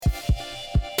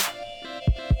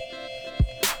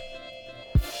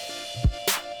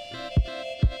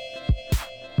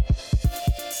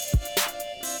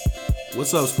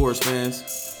What's up, sports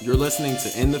fans? You're listening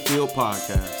to In the Field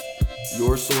Podcast,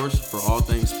 your source for all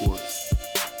things sports.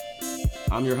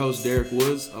 I'm your host, Derek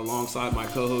Woods, alongside my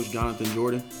co-host, Jonathan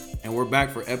Jordan, and we're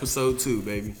back for episode 2,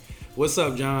 baby. What's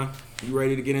up, John? You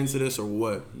ready to get into this or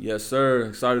what? Yes, sir.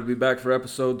 Excited to be back for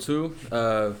episode 2.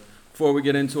 Before we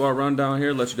get into our rundown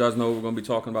here, let you guys know what we're going to be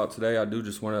talking about today. I do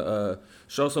just want to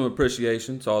show some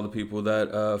appreciation to all the people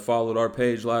that followed our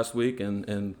page last week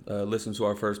and listened to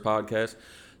our first podcast.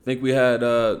 I think we had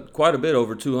quite a bit,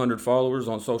 over 200 followers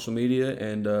on social media,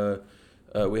 and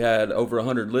we had over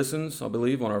 100 listens, I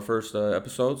believe, on our first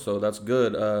episode, so that's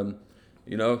good.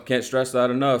 Can't stress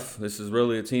that enough. This is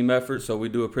really a team effort, so we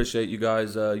do appreciate you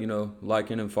guys,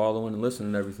 liking and following and listening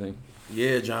and everything.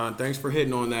 Yeah, John, thanks for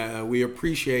hitting on that. We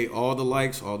appreciate all the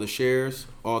likes, all the shares,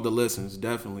 all the listens,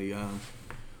 definitely.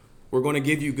 We're going to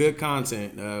give you good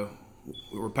content.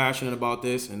 We're passionate about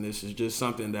this, and this is just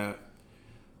something that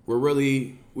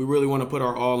we really want to put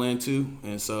our all into,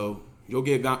 and so you'll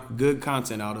get good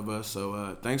content out of us.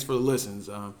 So thanks for the listens.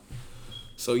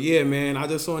 So yeah, man, I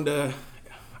just wanted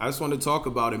to talk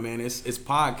about it, man. It's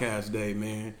podcast day,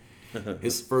 man.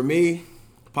 It's for me,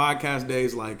 podcast day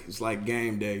is like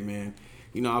game day, man.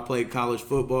 I played college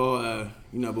football.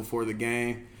 Before the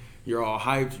game, you're all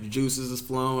hyped, your juices is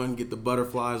flowing, get the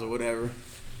butterflies or whatever.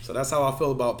 So that's how I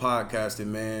feel about podcasting,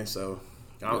 man. So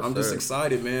I'm just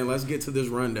excited, man. Let's get to this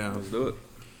rundown. Let's do it.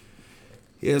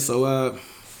 Yeah, so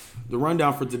the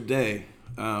rundown for today,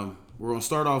 we're going to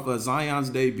start off Zion's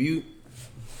debut.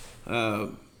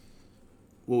 We'll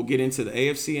get into the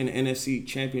AFC and the NFC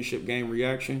championship game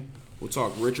reaction. We'll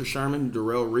talk Richard Sherman,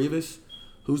 Darrelle Revis,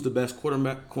 who's the best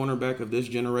cornerback of this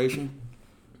generation.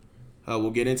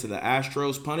 We'll get into the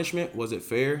Astros punishment. Was it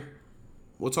fair?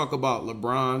 We'll talk about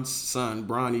LeBron's son,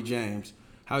 Bronny James,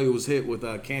 how he was hit with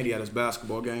candy at his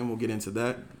basketball game. We'll get into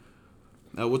that.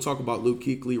 We'll talk about Luke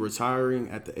Kuechly retiring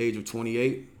at the age of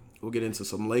 28. We'll get into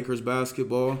some Lakers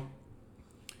basketball.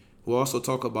 We'll also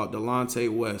talk about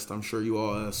Delonte West. I'm sure you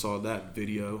all saw that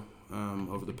video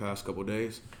over the past couple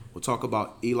days. We'll talk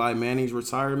about Eli Manning's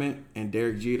retirement and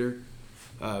Derek Jeter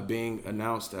being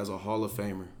announced as a Hall of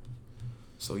Famer.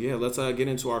 So, yeah, let's get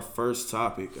into our first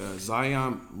topic,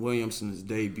 Zion Williamson's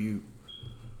debut.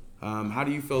 How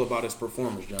do you feel about his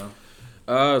performance, John?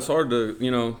 It's hard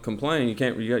to, complain.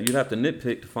 You'd have to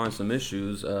nitpick to find some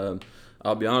issues.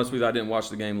 I'll be honest with you, I didn't watch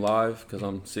the game live because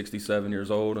I'm 67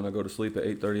 years old and I go to sleep at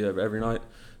 8:30 every night.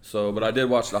 But I did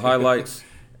watch the highlights,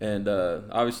 and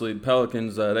obviously the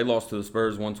Pelicans, they lost to the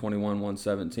Spurs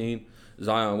 121-117.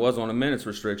 Zion was on a minutes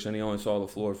restriction. He only saw the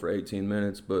floor for 18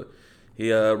 minutes, but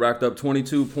he racked up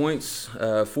 22 points,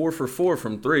 4 for 4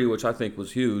 from 3, which I think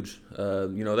was huge.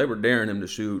 They were daring him to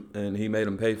shoot, and he made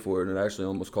them pay for it, and it actually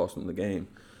almost cost him the game.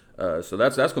 So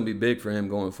that's going to be big for him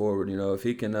going forward. If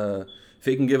he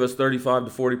can give us 35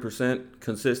 to 40%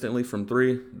 consistently from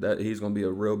 3, that he's going to be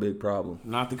a real big problem.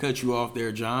 Not to cut you off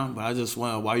there, John, but I just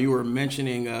want, while you were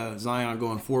mentioning Zion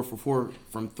going 4 for 4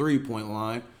 from 3-point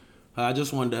line, I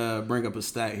just wanted to bring up a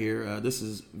stat here. This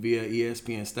is via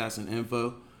ESPN Stats and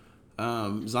Info.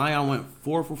 Zion went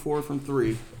 4 for 4 from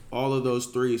 3. All of those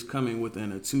threes coming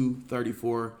within a 2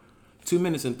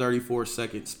 minutes and 34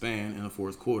 second span in the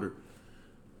fourth quarter.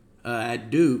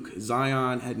 At Duke,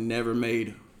 Zion had never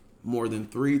made more than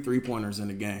 3 3-pointers in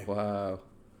the game. Wow.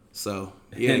 So,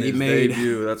 yeah, he made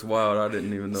debut. That's wild. I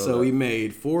didn't even know that. So he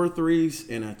made 4 threes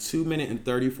in a 2 minute and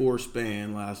 34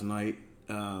 span last night.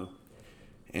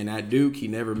 And at Duke, he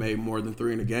never made more than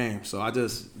 3 in a game. So I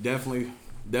just definitely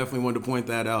wanted to point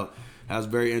that out. That's a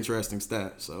very interesting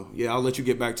stat. So, yeah, I'll let you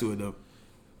get back to it, though.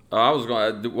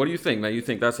 What do you think, man? You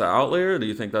think that's an outlier? Or do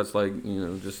you think that's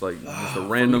just a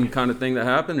random kind of thing that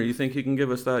happened? Or you think he can give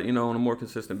us that, on a more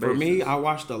consistent basis? For me, I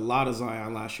watched a lot of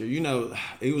Zion last year.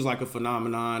 He was like a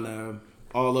phenomenon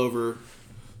all over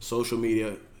social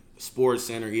media, Sports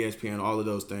Center, ESPN, all of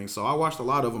those things. So I watched a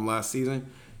lot of him last season.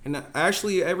 And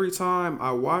actually, every time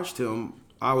I watched him,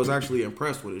 I was actually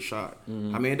impressed with his shot.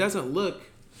 Mm-hmm. I mean, it doesn't look,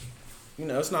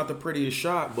 it's not the prettiest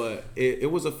shot, but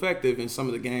it was effective in some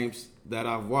of the games that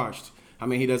I've watched. I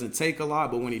mean, he doesn't take a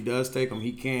lot, but when he does take them,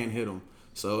 he can hit them.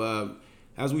 So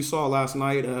as we saw last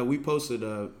night, we posted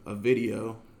a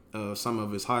video, some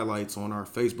of his highlights on our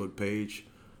Facebook page,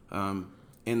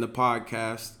 in the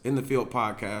Field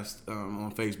Podcast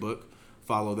on Facebook.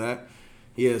 Follow that.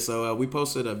 Yeah, so we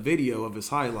posted a video of his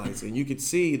highlights, and you could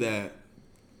see that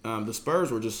the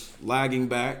Spurs were just lagging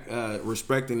back,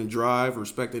 respecting the drive,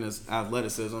 respecting his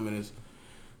athleticism and his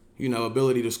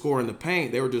ability to score in the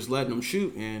paint. They were just letting him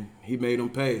shoot, and he made them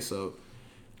pay. So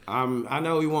I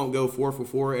know he won't go 4 for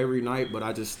 4 every night, but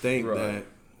I just think that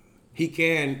he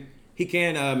can he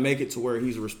can make it to where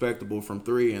he's respectable from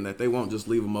three, and that they won't just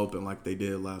leave him open like they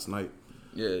did last night.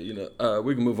 Yeah,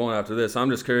 we can move on after this. I'm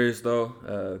just curious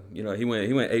though. He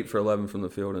went 8 for 11 from the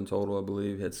field in total, I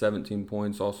believe. He had 17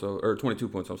 points, also, or 22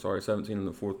 points. I'm sorry, 17 in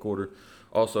the fourth quarter.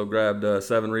 Also grabbed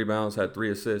 7 rebounds, had 3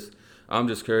 assists. I'm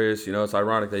just curious. It's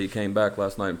ironic that he came back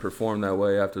last night and performed that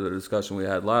way after the discussion we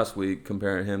had last week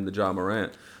comparing him to Ja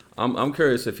Morant. I'm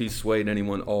curious if he swayed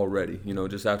anyone already,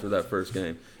 just after that first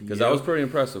game, because that was pretty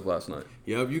impressive last night.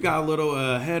 Yep, you got a little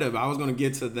ahead of it. I was going to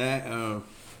get to that.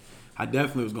 I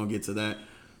definitely was going to get to that.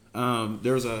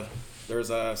 There's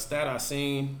a stat I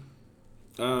seen.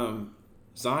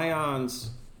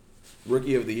 Zion's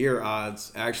Rookie of the Year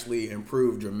odds actually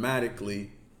improved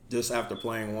dramatically just after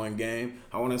playing one game.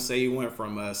 I want to say he went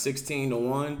from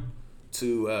 16-1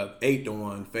 to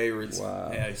 8-1 favorites.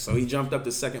 Wow. So he jumped up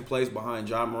to second place behind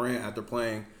Ja Morant after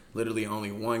playing literally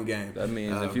only one game. That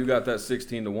means if you got that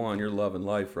 16-1, you're loving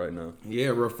life right now. Yeah,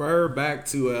 refer back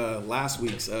to last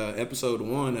week's episode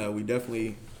 1. We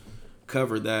definitely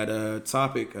covered that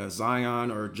topic,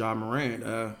 Zion or Ja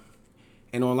Morant.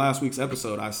 And on last week's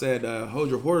episode, I said hold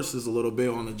your horses a little bit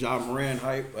on the Ja Morant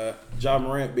hype. Ja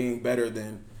Morant being better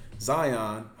than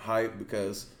Zion hype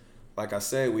because, like I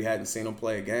said, we hadn't seen him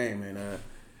play a game. And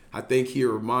I think he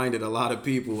reminded a lot of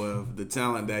people of the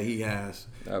talent that he has.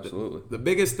 Absolutely. The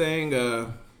biggest thing,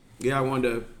 I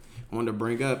wanted to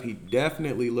bring up, he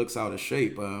definitely looks out of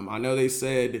shape. I know they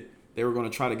said they were going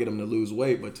to try to get him to lose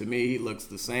weight, but to me, he looks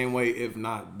the same way, if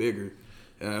not bigger.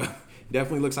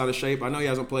 Definitely looks out of shape. I know he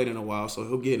hasn't played in a while, so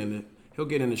he'll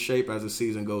get into shape as the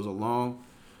season goes along.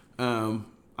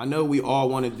 I know we all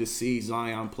wanted to see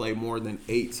Zion play more than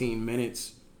 18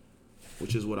 minutes,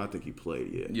 which is what I think he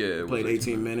played. Yeah, he played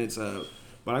 18 minutes.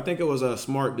 But I think it was a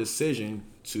smart decision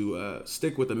to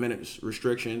stick with the minutes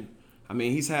restriction. I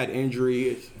mean, he's had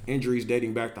injuries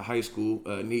dating back to high school,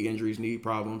 knee injuries, knee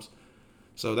problems.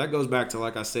 So that goes back to,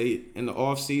 like I say, in the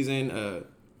off season,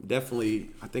 definitely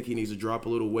I think he needs to drop a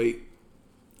little weight.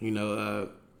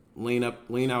 Lean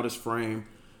out his frame.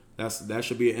 That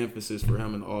should be an emphasis for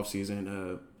him in the off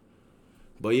season.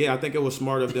 But yeah, I think it was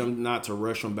smart of them not to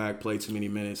rush him back, play too many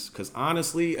minutes. Because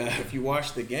honestly, if you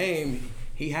watch the game,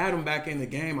 he had him back in the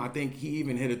game. I think he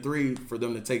even hit a 3 for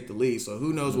them to take the lead. So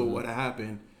who knows what would have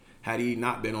happened had he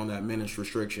not been on that minutes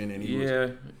restriction.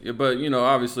 And but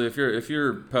obviously, if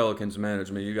you're Pelicans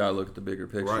management, you gotta look at the bigger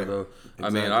picture, right. though.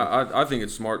 Exactly. I mean, I think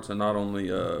it's smart to not only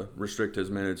restrict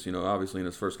his minutes, obviously in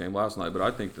his first game last night, but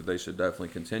I think that they should definitely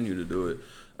continue to do it.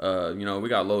 We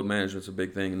got load management's a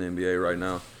big thing in the NBA right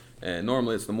now. And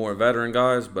normally it's the more veteran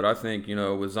guys, but I think,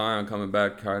 with Zion coming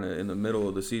back kind of in the middle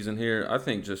of the season here, I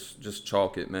think just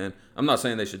chalk it, man. I'm not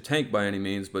saying they should tank by any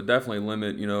means, but definitely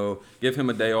limit, give him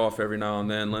a day off every now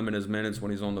and then, limit his minutes when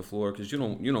he's on the floor, because you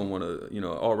don't want to,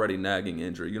 already nagging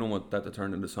injury. You don't want that to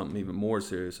turn into something even more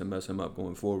serious and mess him up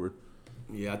going forward.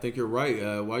 Yeah, I think you're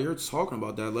right. While you're talking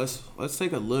about that, let's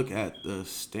take a look at the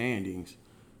standings.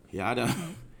 Yeah,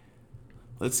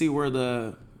 let's see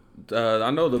where I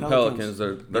know the Pelicans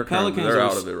they're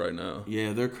out of it right now.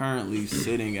 Yeah, they're currently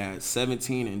sitting at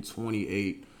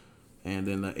 17-28, and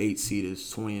then the 8 seed is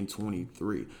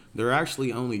 20-23. They're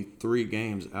actually only 3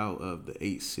 games out of the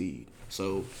 8 seed.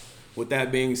 So, with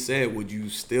that being said, would you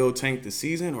still tank the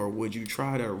season, or would you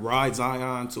try to ride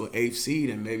Zion to an 8th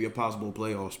seed and maybe a possible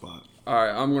playoff spot? All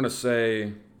right, I'm gonna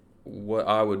say what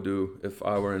I would do if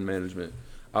I were in management.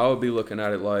 I would be looking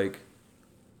at it like,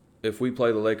 if we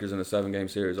play the Lakers in a 7-game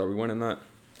series, are we winning that?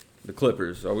 The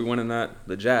Clippers, are we winning that?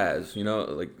 The Jazz, you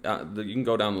can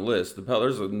go down the list.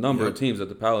 There's a number of teams that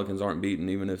the Pelicans aren't beating,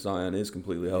 even if Zion is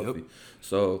completely healthy. Yep.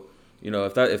 So,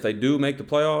 if they do make the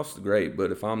playoffs, great.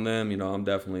 But if I'm them,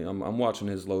 I'm watching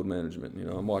his load management.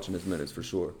 I'm watching his minutes for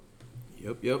sure.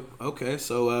 Yep. Okay,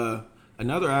 so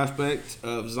another aspect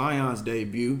of Zion's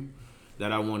debut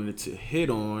that I wanted to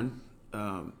hit on,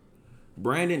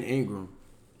 Brandon Ingram.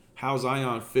 How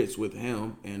Zion fits with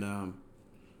him, and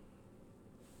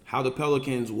how the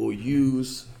Pelicans will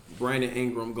use Brandon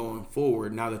Ingram going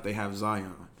forward now that they have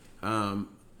Zion. A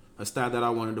stat that I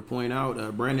wanted to point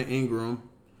out, Brandon Ingram,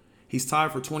 he's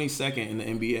tied for 22nd in the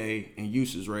NBA in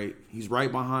usage rate. He's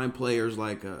right behind players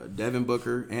like Devin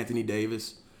Booker, Anthony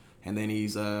Davis, and then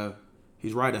he's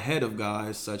right ahead of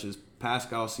guys such as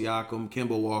Pascal Siakam,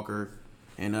 Kemba Walker,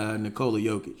 and Nikola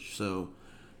Jokic. So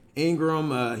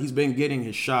Ingram, he's been getting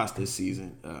his shots this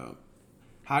season.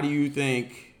 How do you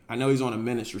think, I know he's on a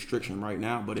minutes restriction right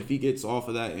now, but if he gets off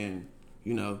of that and,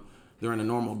 they're in a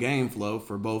normal game flow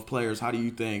for both players, how do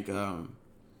you think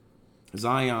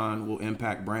Zion will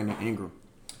impact Brandon Ingram?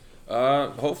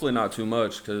 Hopefully not too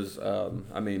much because,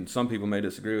 some people may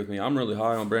disagree with me. I'm really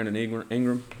high on Brandon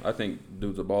Ingram. I think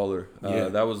dude's a baller. Yeah.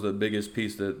 That was the biggest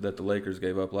piece that the Lakers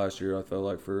gave up last year, I felt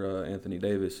like, for Anthony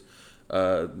Davis.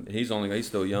 He's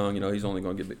still young. He's only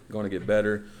going to get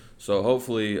better. So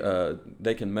hopefully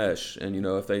they can mesh. And,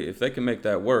 if they can make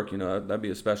that work, that'd be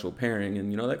a special pairing.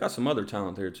 And, they got some other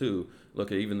talent there, too. Look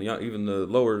at even the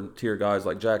lower tier guys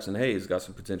like Jackson Hayes got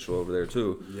some potential over there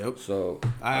too. Yep. So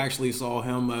I actually saw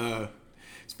him.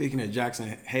 Speaking of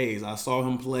Jackson Hayes, I saw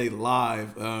him play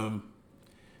live. I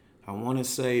want to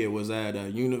say it was at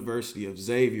University of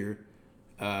Xavier.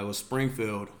 It was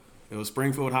Springfield. It was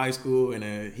Springfield High School,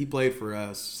 and he played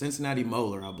for Cincinnati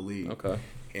Moeller, I believe. Okay.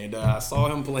 And I saw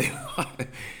him play live,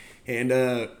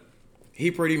 and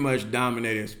he pretty much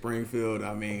dominated Springfield.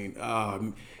 I mean.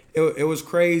 It was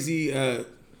crazy to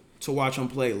watch him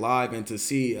play live and to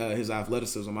see his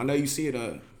athleticism. I know you see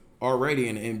it already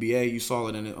in the NBA. You saw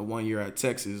it in 1 year at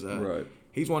Texas. Right.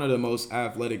 He's one of the most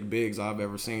athletic bigs I've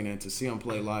ever seen, and to see him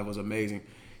play live was amazing.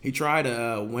 He tried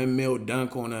a windmill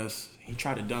dunk on us. He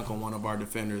tried to dunk on one of our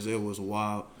defenders. It was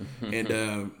wild,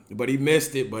 and but he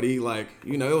missed it. But he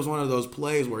it was one of those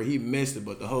plays where he missed it,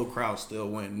 but the whole crowd still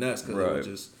went nuts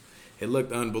because it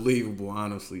looked unbelievable,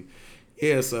 honestly.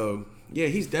 Yeah, so. Yeah,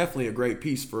 he's definitely a great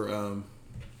piece for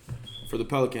the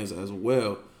Pelicans as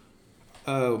well.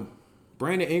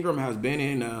 Brandon Ingram has been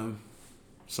in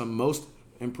some most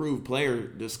improved player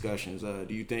discussions.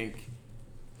 Do you think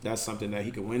that's something that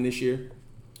he could win this year?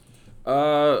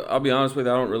 I'll be honest with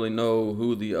you, I don't really know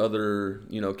who the other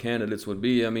candidates would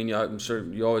be. I mean, I'm sure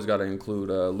you always got to include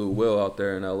Lou Will out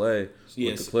there in LA with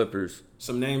the Clippers.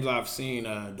 Some names I've seen: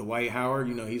 Dwight Howard.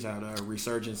 He's had a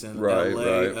resurgence in LA.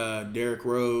 Right. Derrick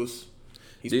Rose.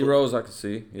 D-Rose, I can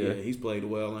see. Yeah, he's played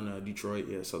well in Detroit.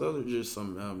 Yeah, so those are just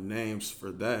some names for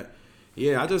that.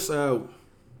 Yeah, I just thought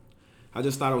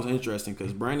it was interesting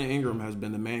because Brandon Ingram has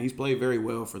been the man. He's played very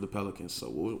well for the Pelicans.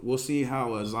 So we'll see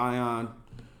how Zion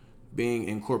being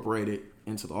incorporated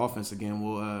into the offense again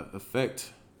will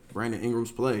affect Brandon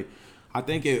Ingram's play. I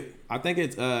think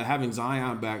it's having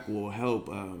Zion back will help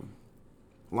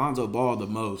Lonzo Ball the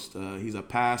most. He's a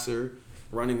passer.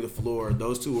 Running the floor.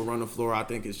 Those two will run the floor. I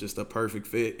think it's just a perfect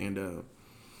fit. And,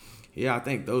 I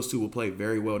think those two will play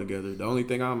very well together. The only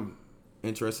thing I'm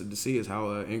interested to see is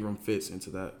how Ingram fits into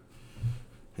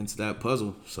that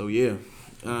puzzle. So, yeah.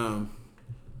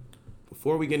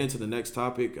 Before we get into the next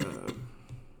topic,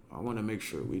 I want to make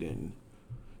sure we didn't.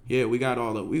 Yeah, we got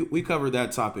all of we covered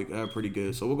that topic pretty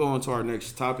good. So we'll go on to our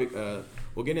next topic.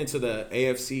 We'll get into the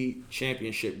AFC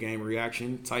Championship game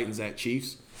reaction. Titans at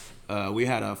Chiefs. We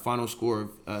had a final score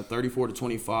of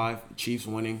 34-25, Chiefs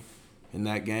winning in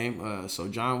that game. So,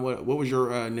 John, what was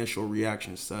your initial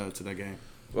reactions to that game?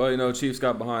 Well, Chiefs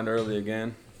got behind early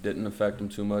again. Didn't affect them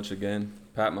too much again.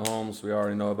 Pat Mahomes, we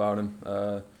already know about him.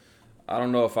 I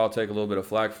don't know if I'll take a little bit of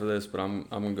flack for this, but I'm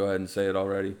going to go ahead and say it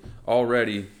already.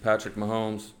 Already, Patrick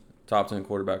Mahomes, top 10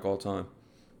 quarterback all time.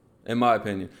 In my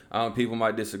opinion. People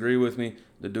might disagree with me.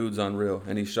 The dude's unreal.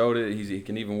 And he showed it. He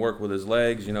can even work with his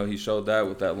legs. He showed that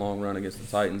with that long run against the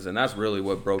Titans. And that's really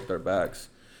what broke their backs.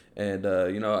 And,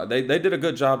 they did a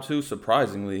good job, too,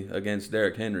 surprisingly, against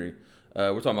Derrick Henry.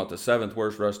 We're talking about the 7th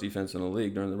worst rush defense in the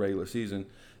league during the regular season.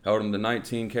 Held him to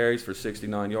 19 carries for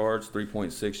 69 yards,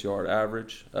 3.6 yard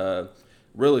average.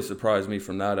 Really surprised me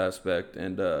from that aspect.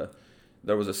 And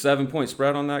there was a 7-point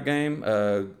spread on that game.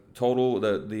 Total,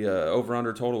 the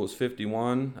over-under total was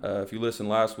 51. If you listened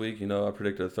last week, I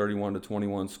predicted a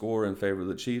 31-21 score in favor of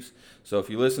the Chiefs. So if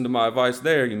you listened to my advice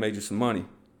there, you made you some money.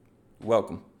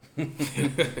 Welcome.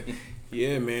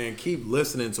 Yeah, man. Keep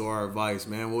listening to our advice,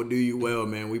 man. We'll do you well,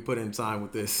 man. We put in time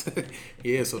with this.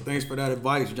 Yeah, so thanks for that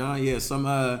advice, John. Yeah, some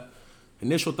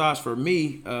initial thoughts for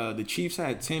me. The Chiefs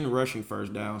had 10 rushing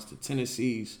first downs to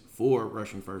Tennessee's 4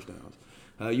 rushing first downs.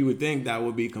 You would think that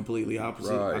would be completely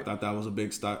opposite. Right. I thought that was a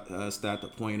big stat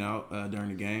to point out during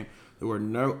the game. There were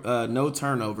no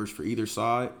turnovers for either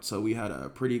side, so we had a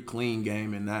pretty clean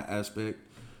game in that aspect.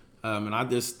 And I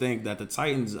just think that the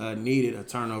Titans needed a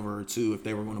turnover or two if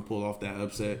they were going to pull off that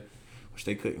upset, which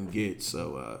they couldn't get.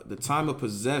 So the time of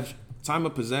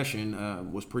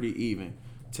possession was pretty even.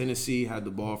 Tennessee had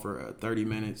the ball for 30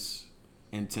 minutes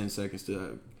and 10 seconds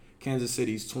to Kansas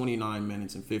City's 29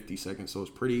 minutes and 50 seconds. So it's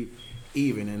pretty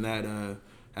even in that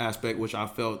aspect, which I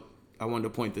wanted to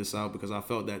point this out because I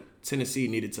felt that Tennessee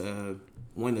needed to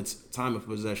win the time of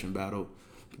possession battle.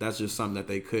 But that's just something that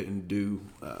they couldn't do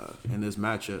in this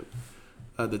matchup.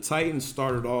 The Titans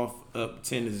started off up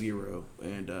 10-0,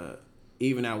 and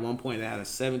even at one point they had a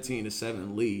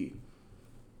 17-7 lead,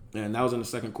 and that was in the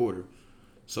second quarter.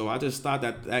 So I just thought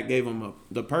that gave them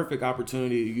the perfect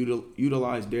opportunity to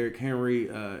utilize Derrick Henry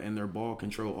and their ball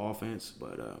control offense.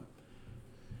 But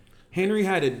Henry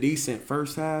had a decent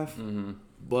first half,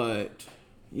 but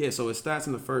yeah. So his stats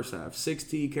in the first half: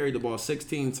 he carried the ball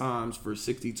 16 times for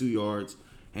 62 yards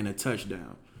and a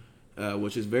touchdown,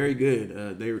 which is very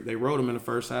good. They rode him in the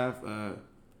first half,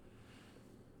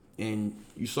 and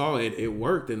you saw it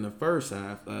worked in the first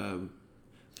half.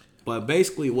 But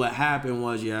basically, what happened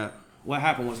was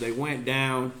they went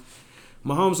down.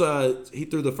 Mahomes, he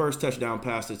threw the first touchdown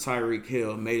pass to Tyreek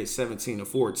Hill, made it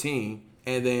 17-14,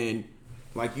 and then,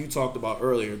 like you talked about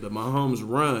earlier, the Mahomes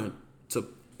run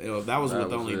that was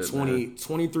with only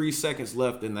 23 seconds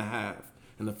left in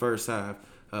the first half.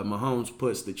 Mahomes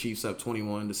puts the Chiefs up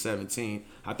 21-17.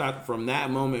 I thought from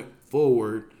that moment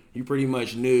forward, you pretty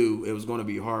much knew it was going to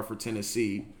be hard for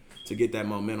Tennessee to get that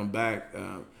momentum back.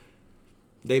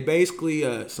 They basically,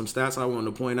 some stats I wanted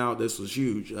to point out, this was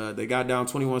huge. They got down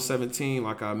 21-17,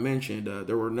 like I mentioned.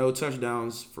 There were no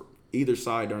touchdowns for either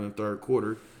side during the third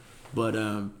quarter. But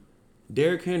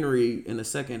Derrick Henry, in the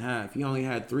second half, he only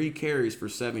had 3 carries for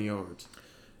 7 yards.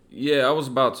 Yeah, I was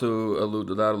about to allude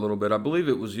to that a little bit. I believe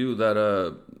it was you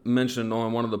that mentioned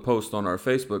on one of the posts on our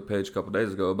Facebook page a couple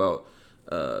days ago about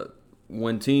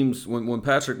when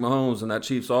Patrick Mahomes and that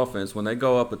Chiefs offense, when they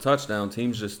go up a touchdown,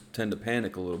 teams just tend to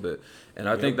panic a little bit. And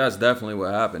I think that's definitely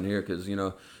what happened here because,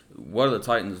 what are the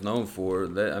Titans known for?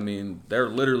 They're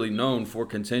literally known for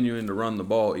continuing to run the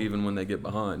ball even when they get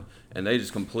behind. And they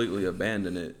just completely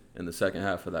abandoned it in the second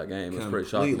half of that game. It's pretty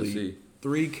shocking to see.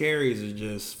 3 carries is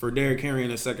just, for Derrick Henry in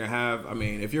the second half,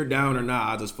 if you're down or not,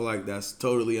 I just feel like that's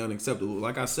totally unacceptable.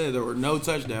 Like I said, there were no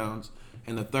touchdowns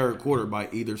in the third quarter by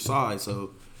either side.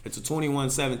 So it's a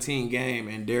 21-17 game,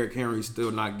 and Derrick Henry's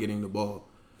still not getting the ball.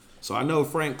 So I know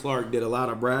Frank Clark did a lot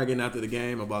of bragging after the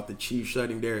game about the Chiefs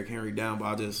shutting Derrick Henry down, but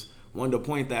I just wanted to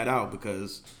point that out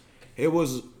because it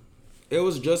was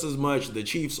just as much the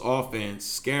Chiefs' offense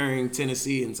scaring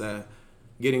Tennessee into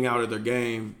getting out of their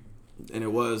game, and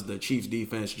it was the Chiefs'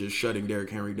 defense just shutting Derrick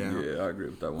Henry down. Yeah, I agree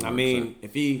with that 100%.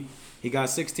 If he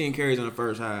got 16 carries in the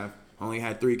first half, only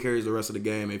had 3 carries the rest of the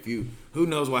game. Who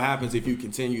knows what happens if you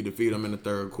continue to feed them in the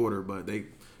third quarter? But they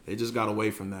just got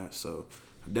away from that. So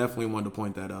I definitely wanted to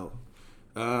point that out.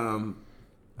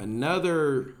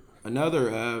 Another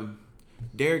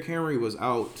Derrick Henry was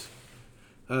out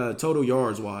total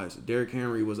yards wise. Derrick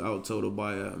Henry was out total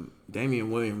by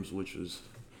Damian Williams, which was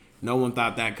no one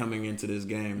thought that coming into this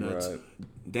game. Right.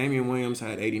 Damian Williams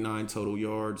had 89 total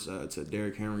yards to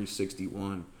Derrick Henry's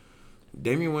 61.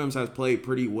 Damian Williams has played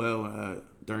pretty well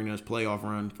during this playoff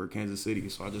run for Kansas City,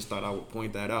 so I just thought I would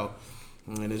point that out.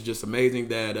 And it's just amazing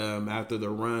that after the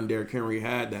run Derrick Henry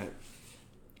had, that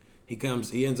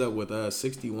he ends up with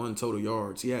 61 total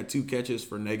yards. He had 2 catches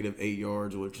for -8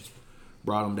 yards, which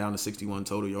brought him down to 61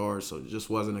 total yards. So it just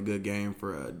wasn't a good game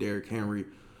for Derrick Henry.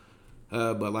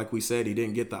 But like we said, he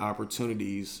didn't get the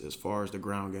opportunities as far as the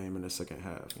ground game in the second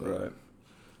half. Right.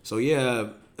 So yeah,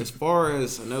 as far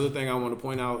as another thing I want to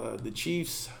point out, the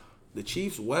Chiefs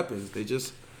weapons, they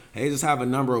just have a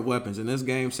number of weapons. In this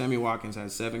game, Sammy Watkins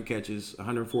had 7 catches,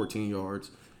 114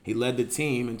 yards. He led the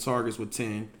team in targets with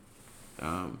 10.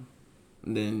 And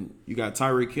then you got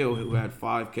Tyreek Hill, who had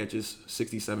 5 catches,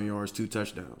 67 yards, 2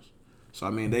 touchdowns. So,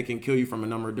 they can kill you from a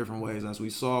number of different ways. As we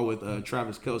saw with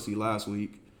Travis Kelce last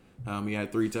week, he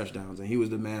had 3 touchdowns, and he was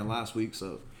the man last week.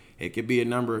 So it could be a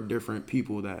number of different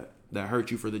people that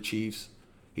hurt you for the Chiefs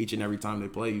each and every time they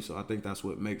play you. So I think that's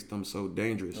what makes them so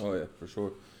dangerous. Oh, yeah, for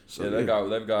sure. So,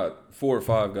 they've got 4 or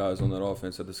 5 guys on that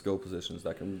offense at the skill positions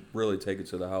that can really take it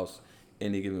to the house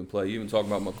any given play. You even talk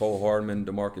about McCole Hardman,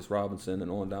 Demarcus Robinson,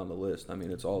 and on down the list.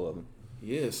 It's all of them.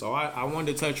 Yeah, so I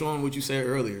wanted to touch on what you said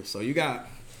earlier. So you got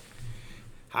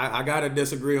 – I got to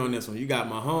disagree on this one. You got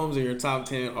Mahomes in your top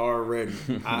 10 already.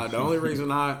 The only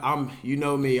reason I'm you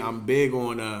know me, I'm big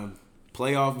on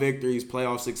playoff victories,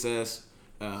 playoff success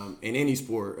in any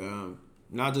sport.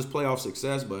 Not just playoff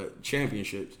success, but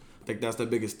championships. I think that's the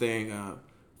biggest thing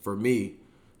for me.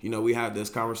 We have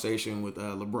this conversation with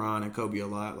LeBron and Kobe a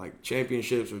lot. Like,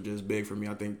 championships are just big for me.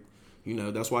 I think,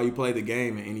 that's why you play the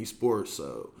game in any sport.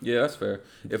 So yeah, that's fair.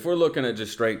 If we're looking at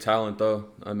just straight talent, though,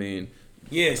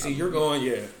 yeah, see, you're going,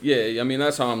 yeah. Yeah,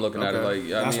 that's how I'm looking at it. Like,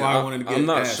 that's why I wanted to get I'm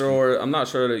not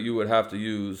sure that you would have to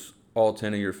use all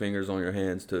 10 of your fingers on your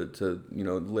hands to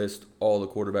list all the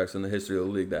quarterbacks in the history of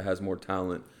the league that has more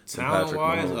talent than Patrick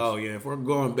Mahomes. Talent-wise, oh, yeah. If we're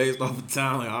going based off of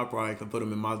talent, I probably could put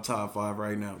him in my top 5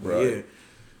 right now. But, right.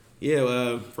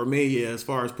 Yeah, for me, yeah, as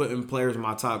far as putting players in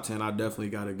my top 10, I definitely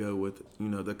got to go with,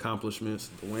 the accomplishments,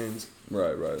 the wins.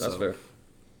 Right. That's fair.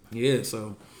 Yeah,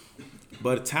 so...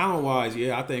 But talent-wise,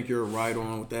 yeah, I think you're right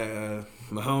on with that.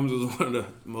 Mahomes is one of the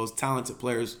most talented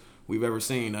players we've ever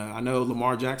seen. I know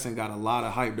Lamar Jackson got a lot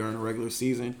of hype during the regular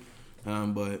season,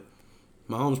 but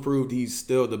Mahomes proved he's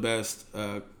still the best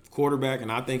quarterback,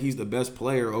 and I think he's the best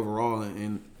player overall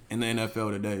in the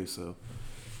NFL today. So,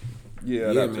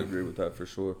 I'd have to agree with that for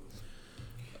sure.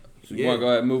 So you want to go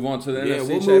ahead and move on to the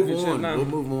NFC Championship now? We'll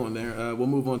move on there. We'll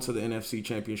move on to the NFC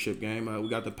Championship game. We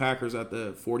got the Packers at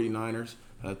the 49ers,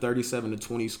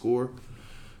 37-20 score.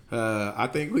 I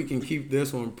think we can keep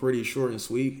this one pretty short and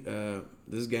sweet.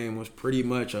 This game was pretty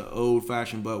much an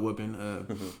old-fashioned butt whipping,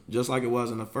 just like it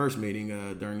was in the first meeting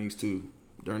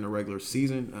during the regular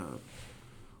season.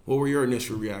 What were your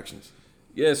initial reactions?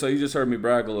 Yeah, so you just heard me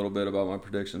brag a little bit about my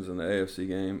predictions in the AFC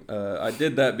game. I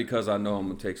did that because I know I'm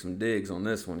going to take some digs on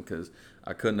this one because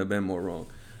I couldn't have been more wrong.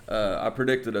 I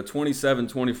predicted a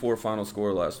 27-24 final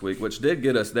score last week, which did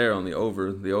get us there on the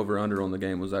over. The over-under on the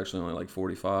game was actually only like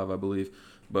 45, I believe.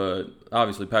 But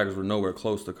obviously Packers were nowhere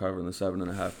close to covering the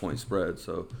 7.5-point spread,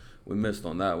 so we missed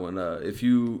on that one. If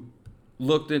you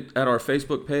looked at our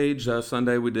Facebook page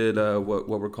Sunday, we did what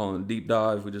we're calling a deep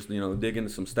dive. We just dig into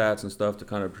some stats and stuff to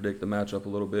kind of predict the matchup a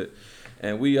little bit,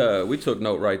 and we took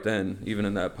note right then, even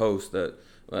in that post, that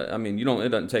it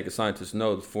doesn't take a scientist to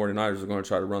know the 49ers are going to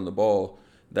try to run the ball.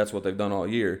 That's what they've done all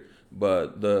year,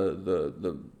 but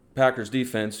the Packers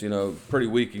defense, pretty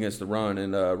weak against the run,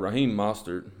 and Raheem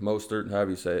Mostert,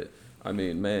 however you say it. I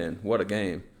mean, man, what a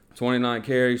game! 29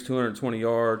 carries, 220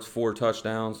 yards, 4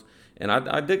 touchdowns. And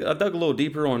I dug a little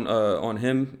deeper on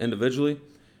him individually.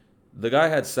 The guy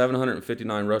had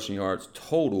 759 rushing yards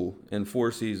total in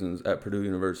 4 seasons at Purdue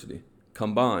University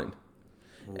combined.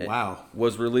 Wow.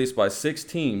 Was released by 6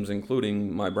 teams,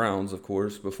 including my Browns, of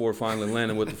course, before finally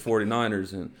landing with the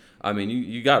 49ers. And,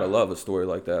 you got to love a story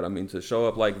like that. To show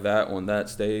up like that on that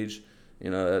stage,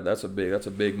 that's a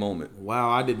big moment. Wow,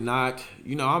 I did not.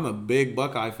 I'm a big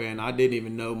Buckeye fan. I didn't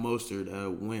even know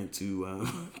Mostert went to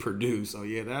Purdue. So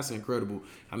yeah, that's incredible.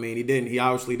 He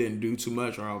obviously didn't do too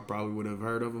much, or I probably would have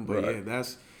heard of him. But right. Yeah,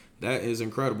 that is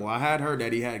incredible. I had heard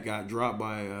that he had got dropped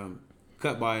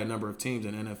cut by a number of teams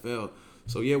in the NFL.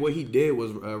 So yeah, what he did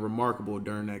was remarkable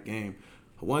during that game.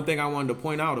 One thing I wanted to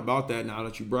point out about that, now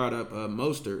that you brought up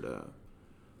Mostert,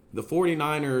 the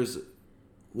 49ers.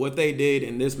 What they did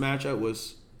in this matchup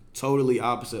was totally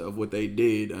opposite of what they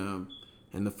did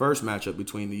in the first matchup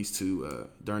between these two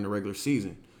during the regular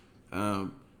season.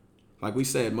 Like we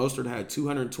said, Mostert had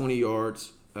 220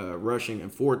 yards rushing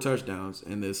and 4 touchdowns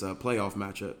in this playoff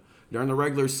matchup. During the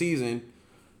regular season,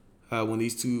 when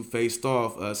these two faced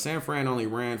off, San Fran only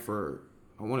ran for,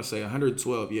 I want to say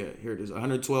 112. Yeah, here it is,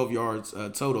 112 yards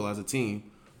total as a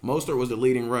team. Mostert was the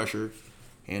leading rusher,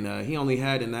 and he only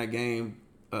had in that game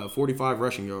 45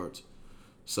 rushing yards.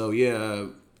 So, yeah,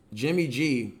 Jimmy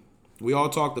G, we all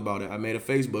talked about it. I made a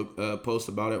Facebook post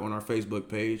about it on our Facebook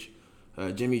page.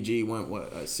 Jimmy G went,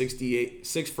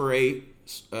 6 for 8,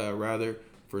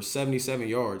 for 77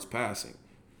 yards passing.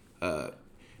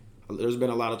 There's been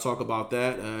a lot of talk about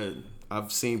that.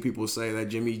 I've seen people say that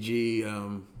Jimmy G,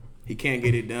 he can't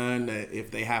get it done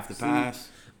if they have to pass.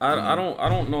 I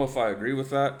don't know if I agree with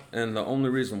that, and the only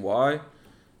reason why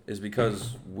is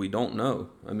because we don't know.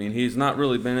 He's not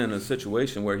really been in a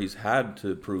situation where he's had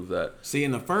to prove that. See,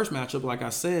 in the first matchup, like I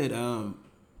said,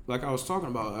 like I was talking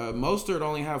about, Mostert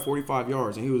only had 45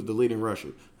 yards, and he was the leading rusher.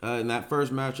 In that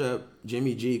first matchup,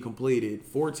 Jimmy G completed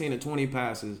 14 of 20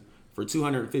 passes for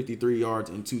 253 yards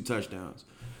and 2 touchdowns.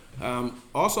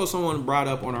 Also, someone brought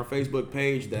up on our Facebook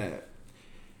page that,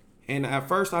 and at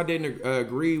first I didn't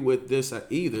agree with this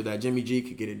either, that Jimmy G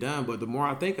could get it done. But the more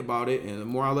I think about it and the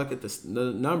more I look at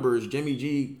the numbers, Jimmy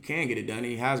G can get it done.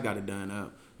 He has got it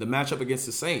done. The matchup against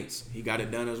the Saints, he got it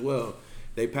done as well.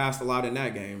 They passed a lot in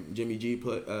that game. Jimmy G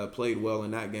played well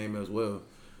in that game as well.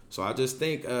 So I just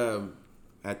think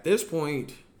at this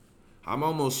point, I'm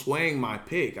almost swaying my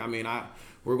pick.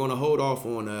 We're going to hold off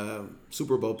on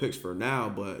Super Bowl picks for now.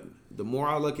 But the more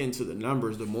I look into the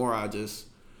numbers, the more I just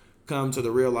come to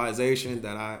the realization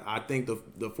that I think the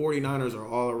 49ers are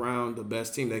all around the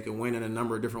best team. They can win in a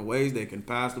number of different ways. They can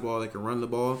pass the ball. They can run the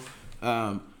ball.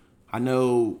 I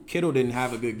know Kittle didn't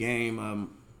have a good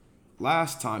game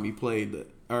last time he played,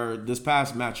 or this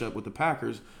past matchup with the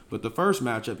Packers. But the first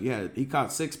matchup, he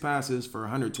caught 6 passes for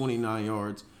 129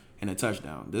 yards and a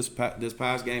touchdown. This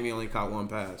past game, he only caught 1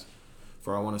 pass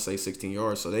for, I want to say, 16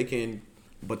 yards. So they can...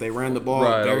 But they ran the ball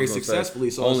very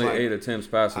successfully. So only 8 attempts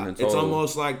passing in total. It's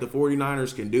almost like the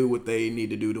 49ers can do what they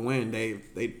need to do to win. They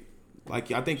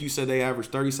like I think you said they average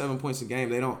 37 points a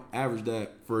game. They don't average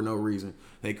that for no reason.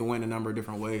 They can win a number of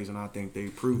different ways, and I think they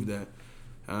proved that.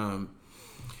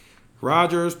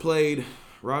 Rodgers played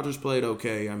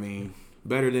okay.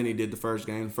 better than he did the first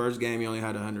game. The first game, he only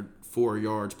had 104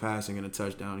 yards passing and a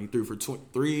touchdown. He threw for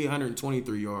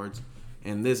 323 yards.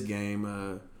 In this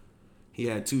game, he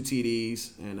had 2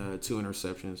 TDs and 2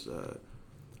 interceptions.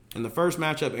 In the first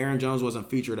matchup, Aaron Jones wasn't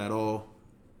featured at all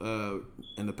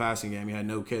in the passing game. He had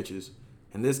no catches.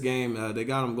 In this game, they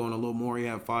got him going a little more. He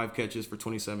had 5 catches for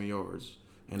 27 yards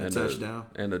and a touchdown.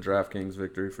 And a DraftKings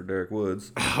victory for Derek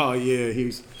Woods. Oh, yeah.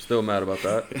 He's still mad about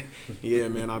that. Yeah,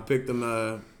 man. I picked him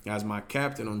as my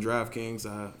captain on DraftKings.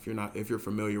 If you're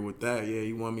familiar with that, yeah,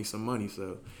 he won me some money.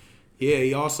 So, yeah,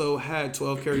 he also had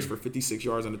 12 carries for 56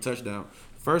 yards and a touchdown.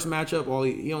 First matchup,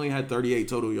 he only had 38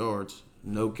 total yards.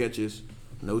 No catches.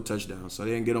 No touchdowns, so they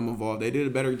didn't get him involved. They did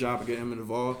a better job of getting him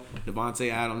involved.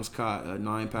 Davante Adams caught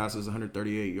 9 passes,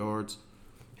 138 yards,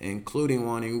 including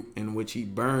one in which he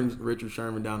burned Richard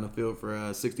Sherman down the field for a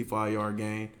 65-yard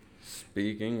gain.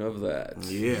 Speaking of that.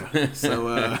 Yeah.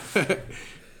 So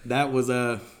that was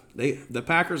the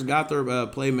Packers got their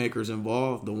playmakers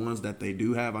involved, the ones that they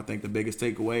do have. I think the biggest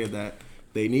takeaway is that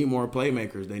they need more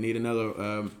playmakers. They need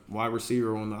another wide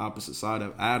receiver on the opposite side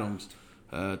of Adams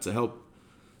to help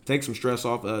take some stress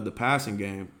off the passing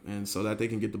game, and so that they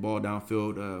can get the ball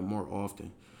downfield more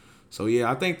often. So, yeah,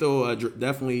 I think they'll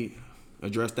definitely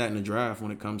address that in the draft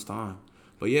when it comes time.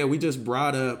 But, yeah, we just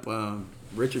brought up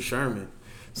Richard Sherman.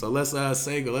 So let's let's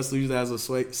use that as a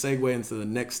segue into the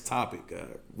next topic.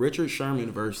 Richard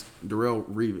Sherman versus Darrelle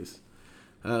Revis.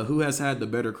 Who has had the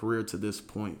better career to this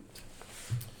point?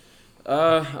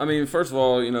 I mean, first of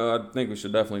all, I think we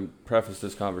should definitely preface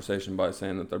this conversation by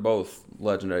saying that they're both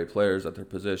legendary players at their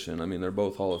position. I mean, they're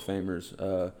both Hall of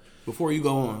Famers. Before you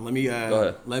go on, let me go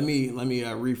ahead. let me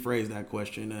rephrase that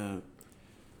question.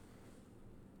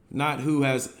 Not who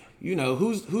has,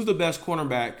 who's the best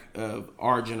cornerback of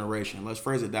our generation. Let's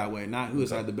phrase it that way. Not who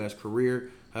has had the best career,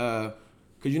 because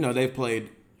they've played.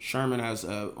 Sherman has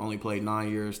only played 9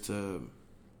 years to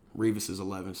Revis is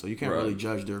 11, so you can't really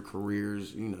judge their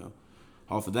careers,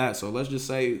 off of that. So let's just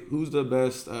say, who's the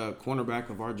best cornerback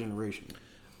of our generation?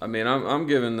 I mean, I'm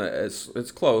giving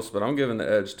it's close, but I'm giving the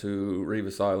edge to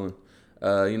Revis Island.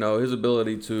 His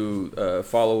ability to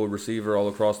follow a receiver all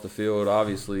across the field.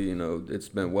 Obviously, it's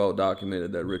been well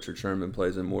documented that Richard Sherman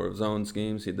plays in more of zone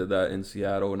schemes. He did that in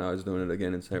Seattle, and now he's doing it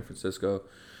again in San Francisco.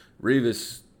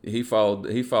 Revis, he followed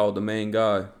the main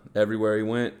guy everywhere he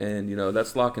went, and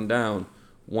that's locking down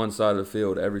one side of the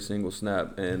field every single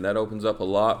snap, and that opens up a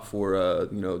lot for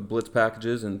blitz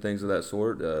packages and things of that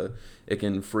sort. It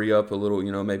can free up a little,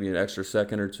 maybe an extra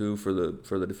second or two for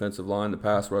the defensive line, the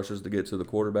pass rushers to get to the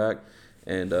quarterback,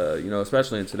 and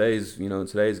especially in today's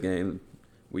game,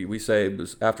 we say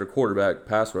after quarterback,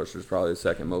 pass rusher is probably the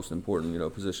second most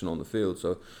important position on the field.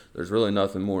 So there's really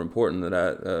nothing more important than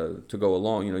that to go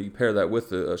along. You pair that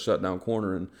with a shutdown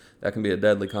corner, and that can be a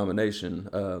deadly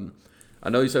combination. I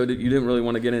know you said you didn't really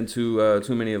want to get into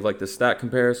too many of the stat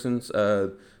comparisons.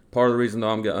 Part of the reason, though,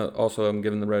 I'm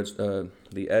giving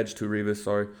the edge to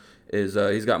Revis. Is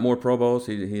he's got more Pro Bowls.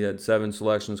 He had 7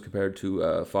 selections compared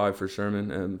to 5 for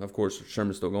Sherman, and of course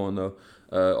Sherman's still going though.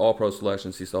 All Pro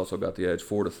selections, he's also got the edge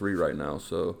 4-3 right now.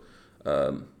 So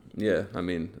yeah, I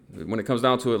mean, when it comes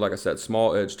down to it, like I said,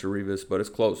 small edge to Revis, but it's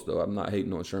close though. I'm not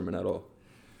hating on Sherman at all.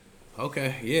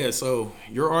 Okay, yeah, so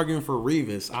you're arguing for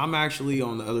Revis. I'm actually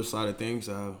on the other side of things.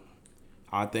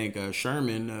 I think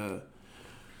Sherman,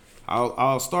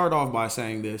 I'll start off by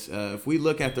saying this. If we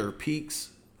look at their peaks,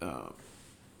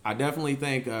 I definitely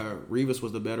think Revis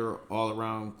was the better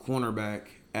all-around cornerback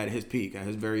at his peak, at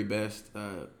his very best,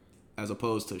 as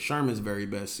opposed to Sherman's very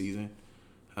best season.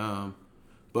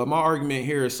 But my argument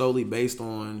here is solely based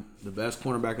on the best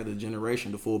cornerback of the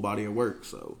generation, the full body of work.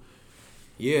 So,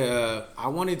 yeah, I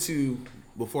wanted to,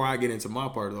 before I get into my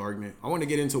part of the argument, I want to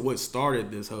get into what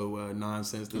started this whole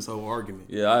nonsense, this whole argument.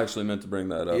 Yeah, I actually meant to bring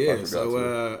that up. Yeah,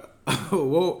 so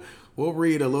we'll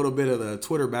read a little bit of the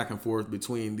Twitter back and forth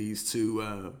between these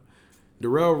two.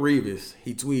 Darrelle Revis,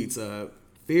 he tweets,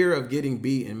 fear of getting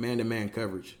beat in man-to-man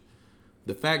coverage.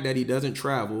 The fact that he doesn't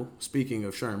travel, speaking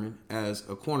of Sherman, as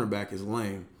a cornerback is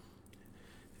lame.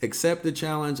 Accept the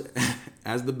challenge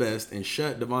as the best and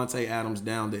shut Davante Adams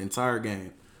down the entire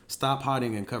game. Stop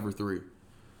hiding in cover 3.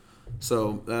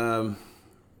 So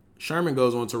Sherman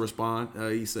goes on to respond.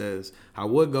 He says, I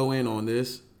would go in on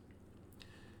this,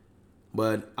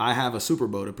 but I have a Super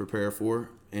Bowl to prepare for.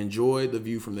 Enjoy the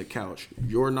view from the couch.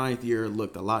 Your 9th year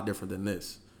looked a lot different than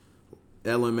this.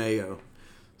 LMAO.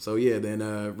 So, yeah, then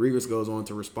Revis goes on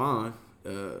to respond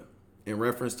in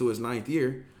reference to his 9th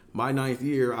year. My 9th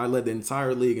year, I led the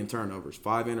entire league in turnovers,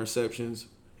 5 interceptions,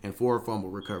 and 4 fumble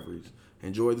recoveries.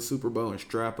 Enjoy the Super Bowl and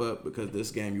strap up because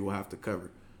this game you will have to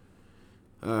cover.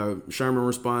 Sherman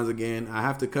responds again, I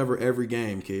have to cover every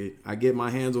game, kid. I get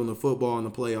my hands on the football in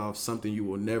the playoffs, something you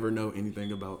will never know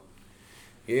anything about.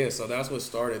 Yeah, so that's what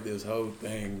started this whole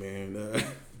thing, man.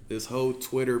 This whole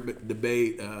Twitter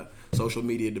debate, social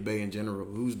media debate in general.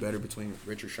 Who's better between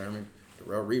Richard Sherman and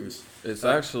Darrelle Revis? It's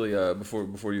actually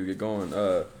before you get going.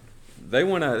 They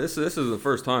went at this. This is the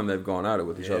first time they've gone at it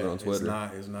with each other on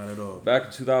Twitter. It's not at all. Back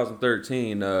in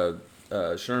 2013,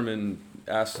 Sherman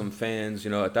asked some fans,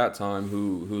 at that time,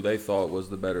 who they thought was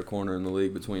the better corner in the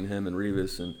league between him and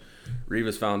Revis, and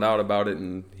Revis found out about it,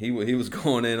 and he was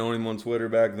going in on him on Twitter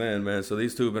back then, man. So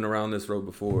these two have been around this road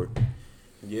before.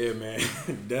 Yeah, man,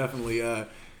 definitely.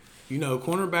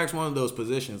 Cornerback's one of those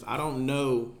positions. I don't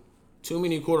know too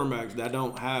many quarterbacks that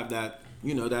don't have that,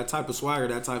 that type of swagger,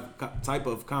 that type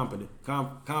of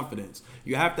confidence.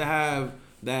 You have to have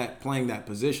that playing that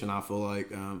position. I feel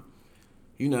like,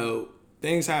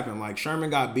 things happen. Like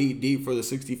Sherman got beat deep for the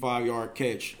 65-yard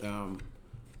catch by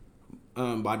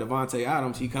Devontae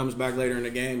Adams. He comes back later in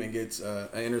the game and gets an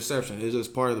interception. It's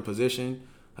just part of the position.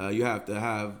 You have to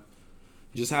have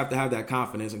that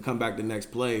confidence and come back the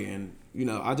next play. And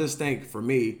I just think for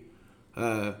me,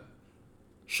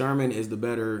 Sherman is the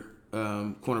better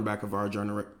cornerback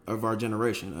of our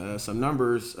generation. Some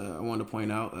numbers I wanted to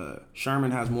point out.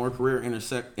 Sherman has more career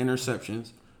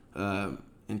interceptions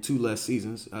in 2 less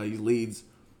seasons. He leads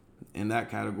in that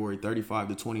category,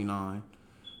 35-29.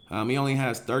 He only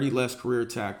has 30 less career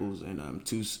tackles in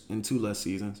 2 less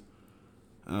seasons.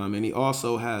 And he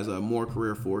also has more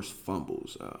career forced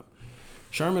fumbles.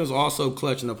 Sherman is also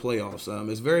clutch in the playoffs.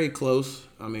 It's very close.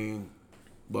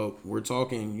 But we're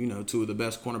talking, 2 of the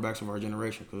best cornerbacks of our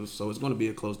generation, so it's going to be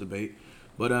a close debate.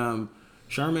 But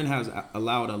Sherman has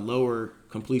allowed a lower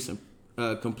completion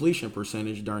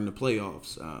percentage during the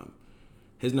playoffs.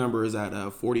 His number is at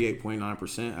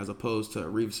 48.9% as opposed to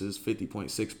Revis's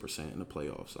 50.6% in the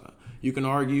playoffs. You can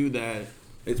argue that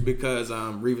it's because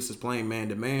Revis is playing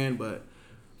man-to-man, but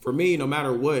for me, no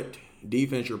matter what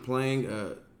defense you're playing,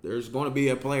 there's going to be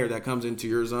a player that comes into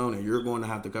your zone and you're going to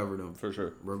have to cover them. For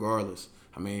sure. Regardless.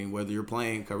 Whether you're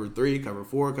playing cover 3, cover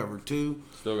 4, cover 2,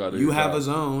 still got to you have a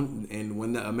zone, and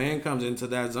when a man comes into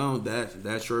that zone,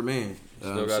 that's your man.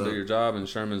 Still got to do your job, and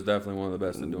Sherman's definitely one of the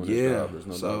best at doing his job. There's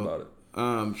no doubt about it.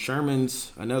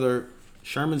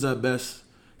 Sherman's at best.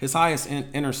 His highest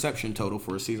interception total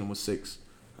for a season was 6,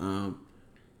 and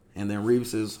then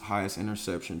Revis's highest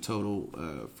interception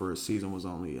total for a season was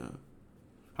only.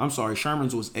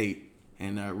 Sherman's was 8,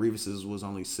 and Revis's was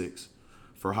only 6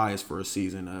 for highest for a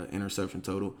season interception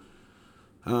total.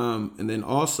 And then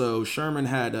also Sherman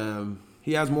had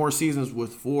he has more seasons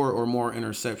with 4 or more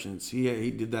interceptions. He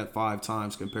did that 5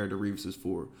 times compared to Revis's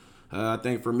 4. I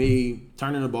think for me,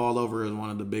 turning the ball over is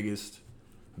one of the biggest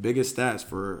stats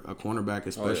for a cornerback,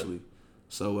 especially.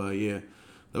 Oh, yeah. So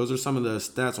those are some of the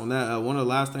stats on that. One of the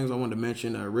last things I wanted to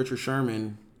mention, Richard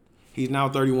Sherman, he's now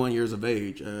 31 years of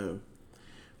age.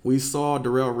 We saw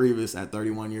Darrelle Revis at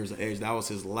 31 years of age. That was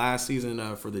his last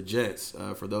season for the Jets.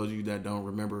 For those of you that don't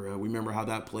remember, we remember how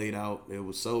that played out. It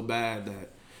was so bad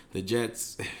that the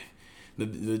Jets,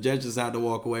 the Jets just had to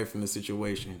walk away from the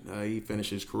situation. He finished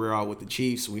his career out with the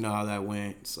Chiefs. We know how that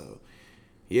went. So,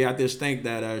 yeah, I just think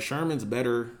that Sherman's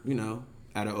better,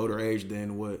 at an older age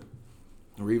than what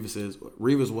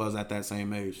Revis was at that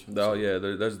same age. Oh, yeah,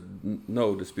 there's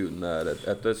no disputing that.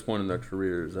 At this point in their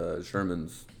careers,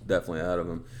 Sherman's definitely ahead of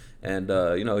him. And,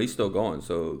 he's still going.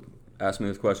 So ask me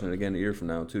this question again a year from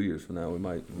now, 2 years from now, we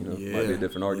might be a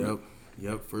different argument.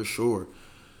 Yep, for sure.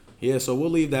 Yeah, so we'll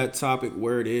leave that topic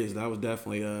where it is. That was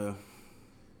definitely a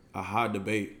hot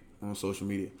debate on social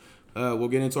media. We'll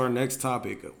get into our next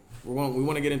topic. We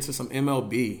want to get into some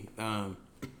MLB.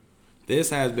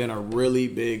 This has been a really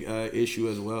big issue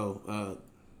as well.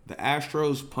 The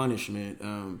Astros punishment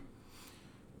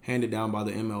handed down by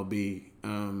the MLB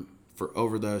for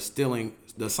over the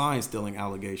sign stealing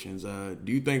allegations.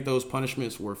 Do you think those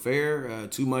punishments were fair?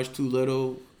 Too much, too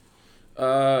little?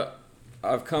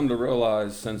 I've come to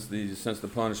realize since the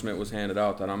punishment was handed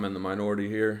out that I'm in the minority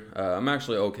here. I'm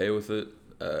actually okay with it.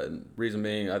 Reason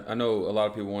being, I know a lot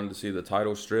of people wanted to see the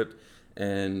title stripped.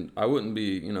 And I wouldn't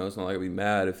be, it's not like I'd be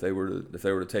mad if they were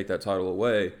to take that title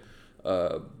away.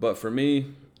 But for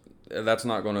me, that's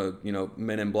not going to,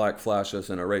 Men in Black flash us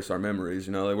and erase our memories.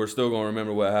 We're still going to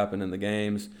remember what happened in the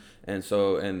games. And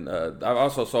so, I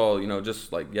also saw,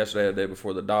 just like yesterday, the day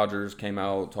before, the Dodgers came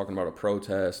out talking about a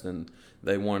protest, and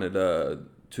they wanted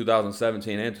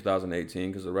 2017 and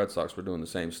 2018 because the Red Sox were doing the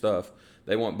same stuff.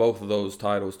 They want both of those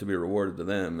titles to be rewarded to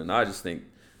them, and I just think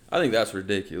I think that's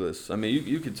ridiculous. I mean,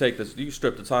 you could take this, you can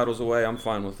strip the titles away. I'm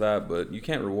fine with that, but you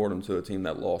can't reward them to a team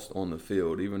that lost on the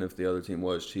field, even if the other team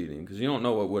was cheating, because you don't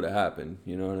know what would have happened.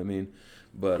 You know what I mean?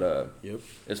 But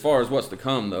as far as what's to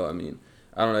come, though, I mean,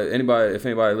 I don't know if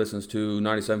anybody listens to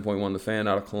 97.1 The Fan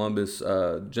out of Columbus.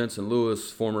 Jensen Lewis,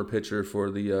 former pitcher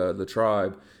for the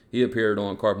Tribe, he appeared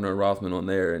on Carpenter and Rothman on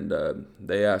there, and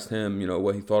they asked him,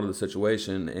 what he thought of the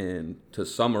situation. And to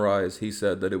summarize, he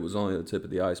said that it was only the tip of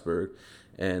the iceberg,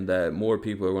 and that more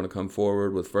people are going to come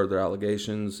forward with further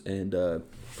allegations. And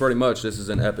pretty much this is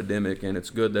an epidemic, and it's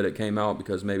good that it came out,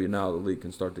 because maybe now the league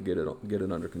can start to get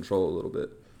it under control a little bit.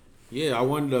 Yeah, I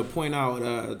wanted to point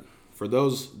out, for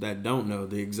those that don't know,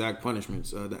 the exact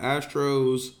punishments. The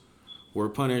Astros were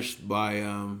punished by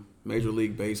Major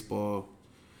League Baseball.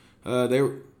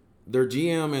 Their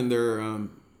GM and their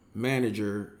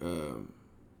manager,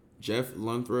 Jeff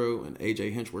Luthrow and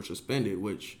A.J. Hinch, were suspended,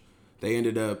 which they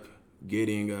ended up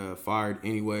getting fired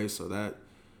anyway. So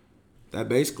that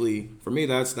basically, for me,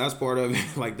 that's part of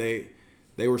it. Like they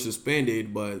were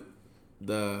suspended, but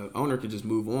the owner could just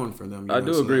move on from them. I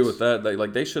do agree with that.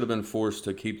 They should have been forced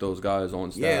to keep those guys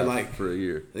on staff for a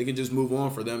year. They can just move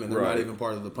on for them, and they're not even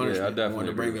part of the punishment. Yeah, I definitely want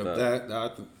to bring up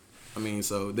that. I mean,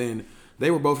 so then they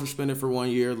were both suspended for 1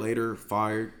 year, later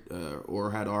fired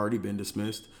or had already been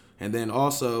dismissed. And then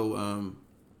also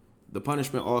the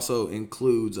punishment also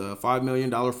includes a $5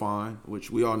 million fine, which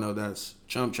we all know that's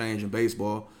chump change in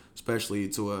baseball, especially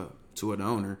to an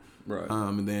owner. Right.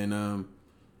 And then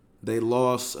they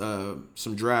lost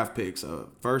some draft picks,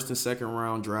 first and second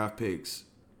round draft picks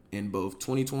in both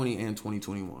 2020 and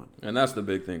 2021. And that's the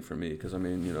big thing for me, because, I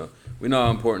mean, we know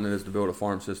how important it is to build a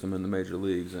farm system in the major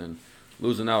leagues, and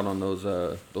losing out on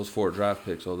those 4 draft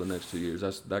picks over the next 2 years,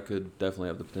 that could definitely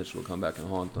have the potential to come back and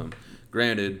haunt them.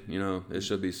 Granted, it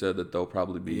should be said that they'll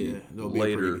probably be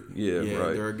later.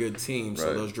 Right. They're a good team,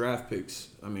 so those draft picks,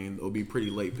 I mean, they'll be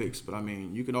pretty late picks, but I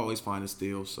mean, you can always find a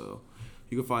steal, so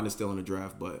you can find a steal in the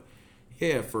draft. But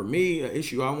yeah, for me, an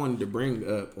issue I wanted to bring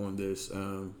up on this,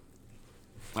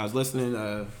 I was listening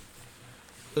to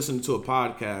a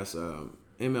podcast,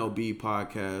 MLB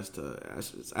podcast.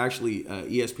 It's actually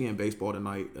ESPN Baseball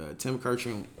Tonight. Tim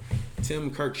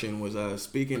Kirchin was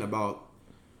speaking about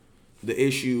the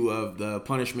issue of the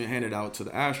punishment handed out to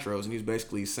the Astros, and he's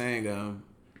basically saying,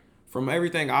 from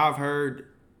everything I've heard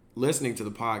listening to the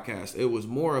podcast, it was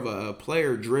more of a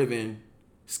player-driven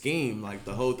scheme. Like,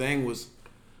 the whole thing was,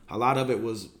 a lot of it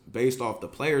was based off the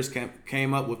players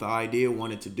came up with the idea,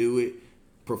 wanted to do it,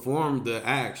 performed the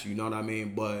acts, you know what I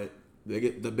mean? But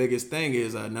the biggest thing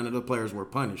is none of the players were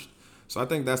punished. So I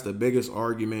think that's the biggest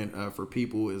argument for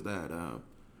people, is that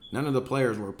none of the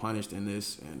players were punished in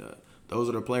this, and those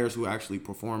are the players who actually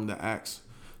performed the acts.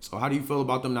 So how do you feel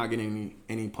about them not getting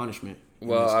any punishment?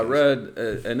 Well, I read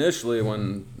initially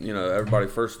when everybody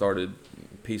first started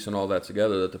piecing all that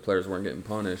together, that the players weren't getting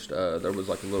punished. There was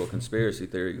like a little conspiracy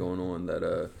theory going on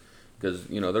that because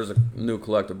there's a new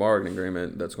collective bargaining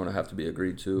agreement that's going to have to be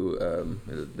agreed to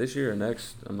this year or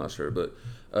next, I'm not sure,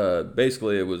 but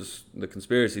basically it was, the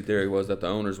conspiracy theory was that the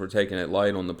owners were taking it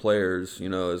light on the players,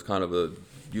 as kind of a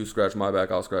you scratch my back,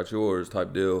 I'll scratch yours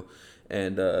type deal.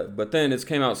 And but then it's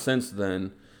came out since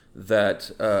then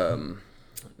that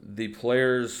the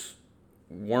players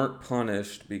weren't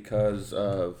punished because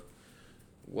of,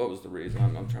 what was the reason?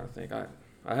 I'm trying to think.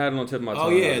 I had it on the tip of my tongue. Oh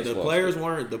yeah, the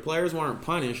players weren't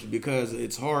punished because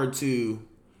it's hard to,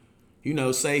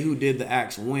 say who did the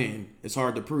acts when. It's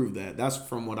hard to prove that. That's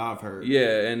from what I've heard.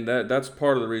 Yeah, and that's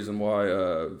part of the reason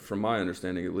why, from my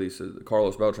understanding at least,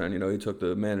 Carlos Beltran, he took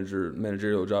the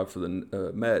managerial job for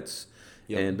the Mets.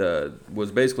 Yep. And was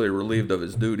basically relieved of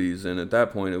his duties. And at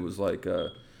that point, it was like, I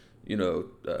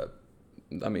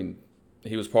mean,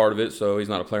 he was part of it, so he's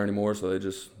not a player anymore. So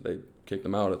they kicked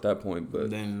him out at that point.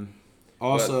 But then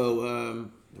also, the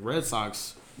Red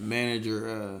Sox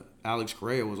manager Alex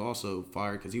Correa was also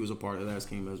fired because he was a part of that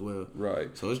scheme as well.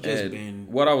 Right. So it's just been.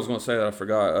 What I was going to say that I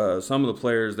forgot. Some of the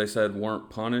players they said weren't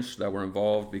punished that were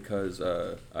involved because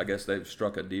I guess they've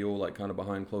struck a deal like kind of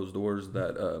behind closed doors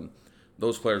that.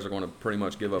 Those players are going to pretty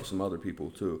much give up some other people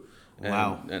too,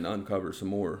 and uncover some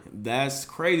more. That's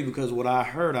crazy because what I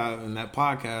heard in that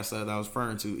podcast that I was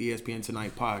referring to, ESPN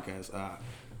Tonight podcast,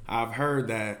 I've heard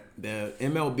that the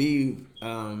MLB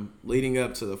leading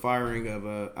up to the firing of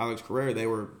Alex Correa, they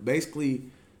were basically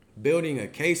building a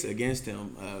case against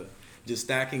him, just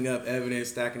stacking up evidence,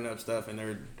 stacking up stuff, and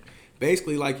they're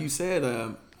basically, like you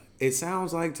said, it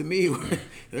sounds like to me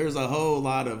there's a whole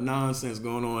lot of nonsense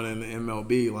going on in the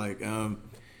MLB. Like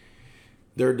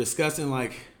they're discussing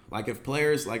like if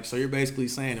players so you're basically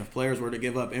saying if players were to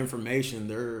give up information,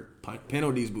 their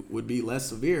penalties would be less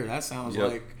severe. That sounds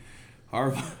like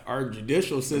our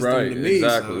judicial system Right, to me.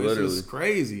 exactly, So it's literally. just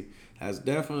crazy. That's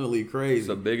definitely crazy. It's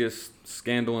the biggest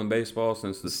scandal in baseball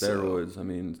since the So- steroids. I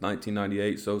mean,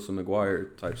 1998 Sosa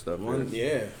McGuire type stuff.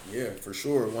 Yeah, for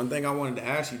sure. One thing I wanted to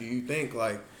ask you: do you think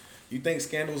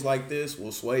scandals like this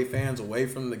will sway fans away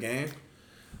from the game?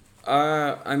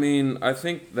 I mean, I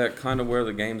think that kind of where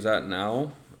the game's at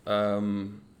now.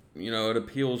 It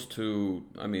appeals to.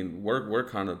 I mean, we're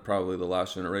kind of probably the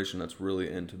last generation that's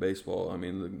really into baseball. I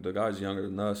mean, the guys younger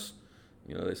than us,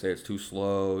 they say it's too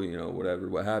slow, whatever,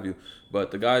 what have you.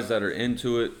 But the guys that are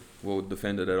into it will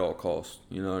defend it at all costs.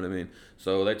 You know what I mean?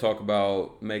 So they talk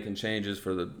about making changes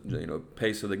for the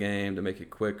pace of the game to make it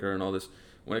quicker and all this.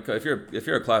 If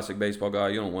you're a classic baseball guy,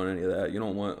 you don't want any of that. You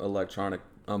don't want electronic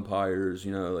umpires.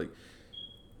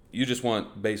 You just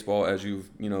want baseball as you've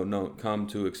come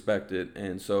to expect it.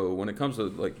 And so when it comes to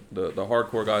like the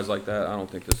hardcore guys like that, I don't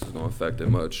think this is going to affect it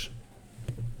much.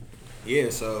 Yeah.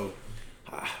 So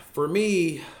for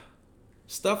me,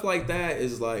 stuff like that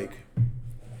is like,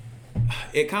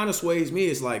 it kind of sways me.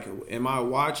 It's like, am I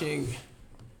watching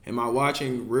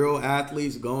real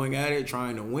athletes going at it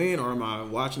trying to win, or am I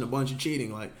watching a bunch of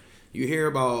cheating? Like you hear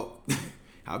about,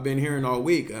 I've been hearing all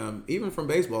week, even from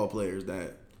baseball players,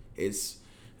 that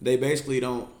they basically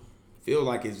don't feel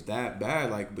like it's that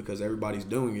bad, like because everybody's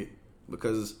doing it.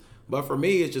 But for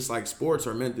me, it's just like sports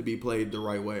are meant to be played the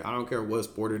right way. I don't care what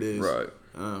sport it is. Right.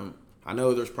 I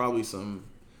know there's probably some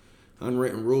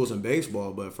unwritten rules in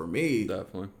baseball, but for me,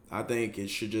 Definitely. I think it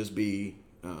should just be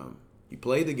you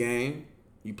play the game,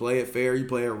 you play it fair, you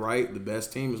play it right. The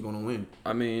best team is going to win.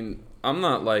 I mean, I'm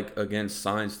not like against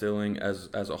sign stealing as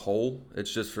a whole.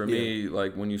 It's just for me,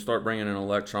 like when you start bringing in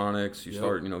electronics, you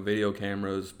start video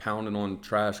cameras, pounding on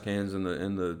trash cans in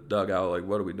the dugout. Like,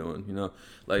 what are we doing?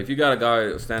 Like if you got a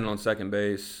guy standing on second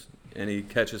base and he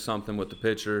catches something with the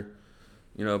pitcher,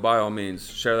 by all means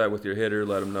share that with your hitter.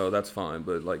 Let him know, that's fine.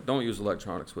 But like, don't use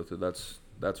electronics with it. That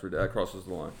crosses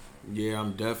the line. Yeah,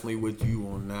 I'm definitely with you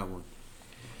on that one.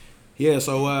 Yeah,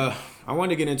 so I want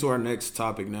to get into our next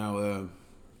topic now.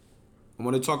 I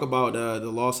want to talk about the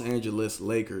Los Angeles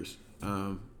Lakers.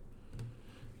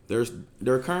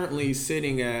 They're currently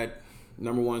sitting at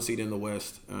number 1 seed in the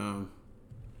West, and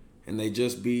they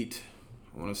just beat,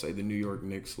 I want to say, the New York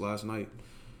Knicks last night,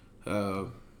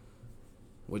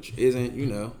 which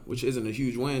isn't a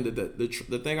huge win.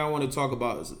 The thing I want to talk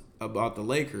about the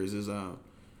Lakers is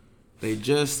they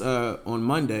just on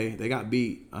Monday they got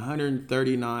beat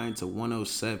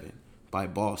 139-107 by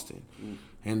Boston,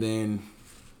 and then.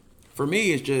 For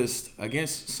me, it's just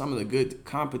against some of the good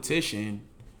competition,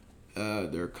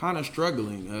 they're kind of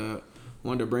struggling.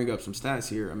 Wanted to bring up some stats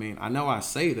here. I mean, I know I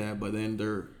say that, but then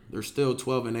they're still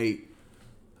 12-8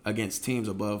 against teams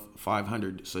above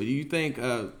 500. So do you think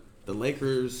the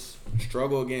Lakers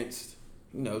struggle against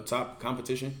top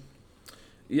competition?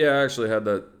 Yeah, I actually had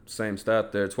that same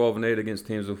stat there. 12-8 against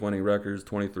teams with winning records,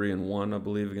 23-1, I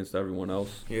believe, against everyone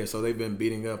else. Yeah, so they've been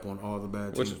beating up on all the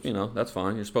bad teams. Which that's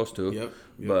fine. You're supposed to. Yep.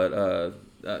 But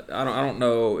I don't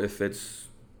know if it's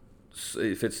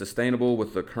sustainable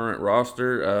with the current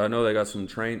roster. I know they got some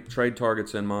trade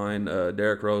targets in mind.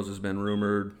 Derrick Rose has been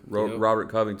rumored. Robert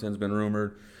Covington's been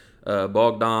rumored.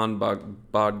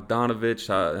 Bogdanovich,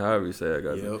 however you say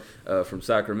that guy, from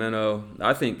Sacramento.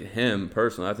 I think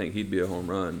he'd be a home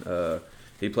run.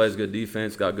 He plays good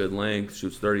defense, got good length,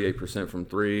 shoots 38% from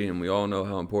three, and we all know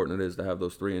how important it is to have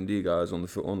those 3-and-D guys on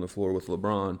the floor with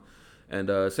LeBron.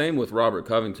 And same with Robert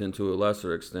Covington to a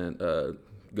lesser extent.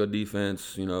 Good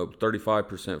defense,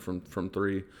 35% from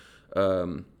three.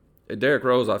 Derrick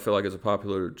Rose, I feel like, is a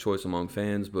popular choice among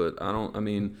fans, but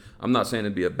I'm not saying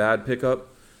it'd be a bad pickup.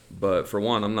 But for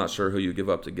one, I'm not sure who you give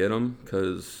up to get him,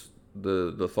 because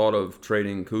the thought of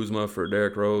trading Kuzma for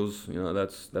Derrick Rose,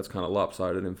 that's kind of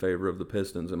lopsided in favor of the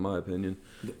Pistons, in my opinion.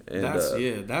 And,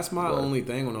 that's my only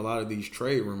thing on a lot of these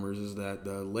trade rumors is that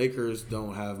the Lakers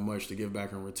don't have much to give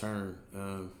back in return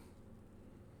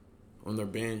on their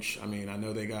bench. I mean, I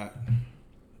know they got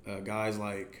guys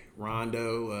like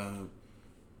Rondo.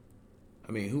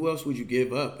 I mean, who else would you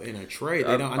give up in a trade?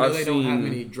 They don't have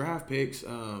many draft picks.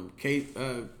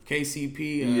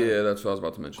 KCP. Yeah, that's what I was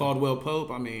about to mention. Caldwell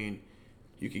Pope. I mean,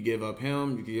 you could give up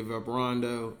him. You could give up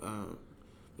Rondo.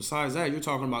 Besides that, you're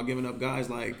talking about giving up guys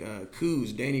like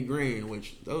Kuz, Danny Green,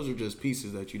 which those are just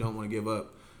pieces that you don't want to give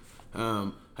up.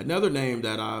 Another name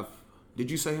that did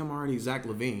you say him already? Zach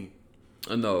LaVine.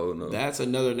 No. That's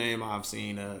another name I've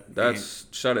seen.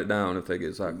 Shut it down if they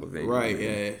get Zach LaVine. Right.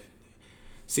 Yeah.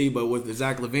 See, but with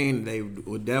Zach LaVine, they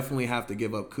would definitely have to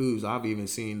give up Kuz. I've even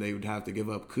seen they would have to give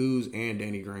up Kuz and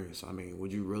Danny Green. So, I mean,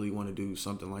 would you really want to do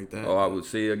something like that? Oh, I would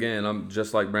see again. I'm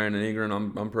just like Brandon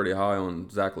Ingram. I'm pretty high on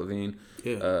Zach LaVine.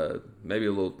 Yeah. Maybe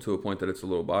a little to a point that it's a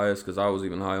little biased because I was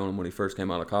even high on him when he first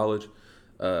came out of college.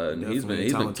 And he's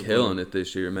been killing it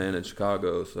this year, man, in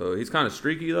Chicago. So he's kind of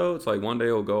streaky though. It's like one day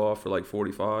he'll go off for like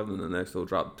 45, and the next he'll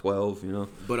drop 12.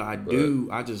 But I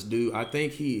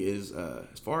think he is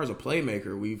as far as a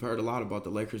playmaker. We've heard a lot about the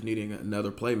Lakers needing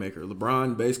another playmaker.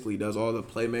 LeBron basically does all the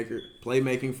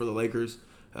playmaking for the Lakers,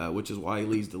 which is why he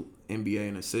leads the NBA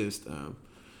in assists.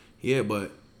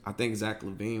 But I think Zach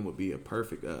LaVine would be a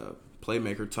perfect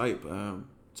playmaker type.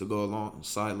 To go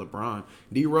alongside LeBron.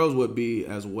 D Rose would be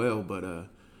as well, but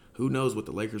who knows what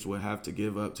the Lakers would have to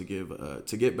give up to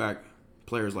get back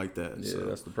players like that. Yeah, so,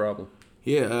 that's the problem.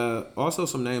 Yeah. Also,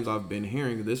 some names I've been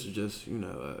hearing. This is just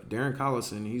Darren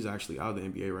Collison. He's actually out of the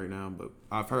NBA right now, but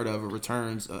I've heard of a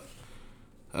return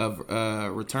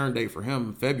date for him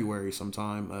in February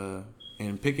sometime.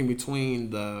 And picking between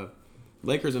the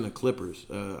Lakers and the Clippers,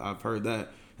 I've heard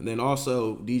that, and then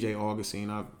also DJ Augustine.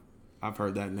 I've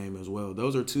heard that name as well.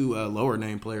 Those are two lower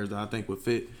name players that I think would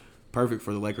fit perfect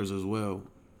for the Lakers as well.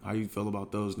 How do you feel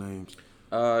about those names?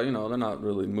 They're not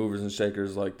really movers and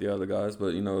shakers like the other guys,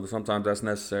 but sometimes that's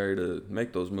necessary to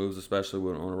make those moves, especially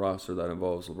on a roster that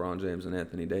involves LeBron James and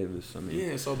Anthony Davis.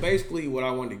 Yeah. So basically, what I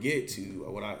wanted to get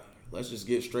to, let's just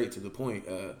get straight to the point.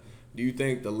 Do you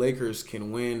think the Lakers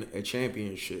can win a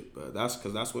championship? That's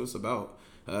what it's about.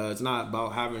 It's not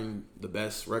about having the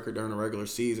best record during the regular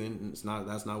season.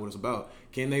 That's not what it's about.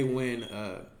 Can they win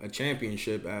a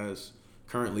championship as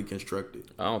currently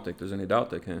constructed? I don't think there's any doubt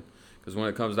they can. Because when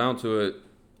it comes down to it,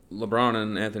 LeBron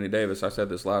and Anthony Davis, I said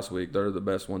this last week, they're the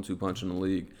best 1-2 punch in the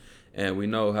league. And we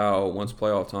know how once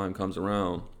playoff time comes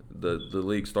around, the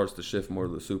league starts to shift more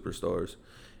to the superstars.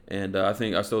 And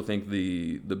I still think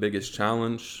the biggest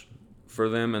challenge for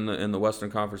them in the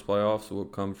Western Conference playoffs will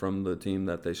come from the team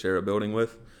that they share a building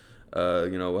with.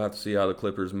 We'll have to see how the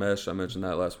Clippers mesh. I mentioned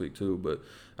that last week too, but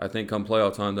I think come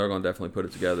playoff time they're going to definitely put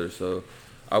it together. So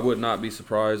I would not be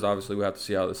surprised. Obviously, we have to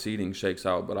see how the seeding shakes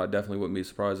out, but I definitely wouldn't be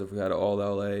surprised if we had an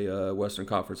all-LA Western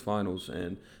Conference Finals,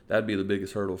 and that'd be the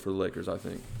biggest hurdle for the Lakers, I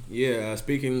think. Yeah.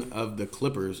 Speaking of the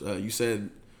Clippers, you said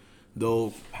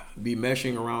they'll be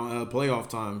meshing around playoff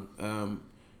time.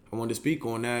 I wanted to speak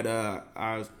on that.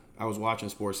 I was watching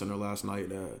SportsCenter last night.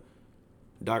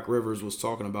 Doc Rivers was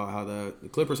talking about how the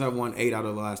Clippers have won 8 out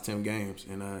of the last 10 games.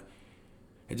 And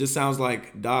it just sounds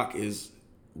like Doc is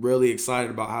really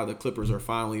excited about how the Clippers are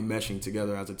finally meshing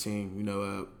together as a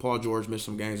team. Paul George missed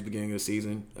some games at the beginning of the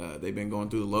season. They've been going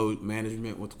through the load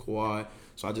management with Kawhi.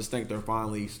 So I just think they're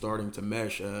finally starting to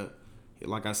mesh.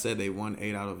 Like I said, they won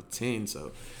 8 out of 10.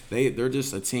 So they're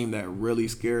just a team that really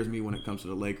scares me when it comes to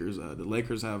the Lakers. The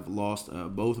Lakers have lost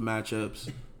both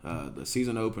matchups. The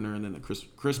season opener and then the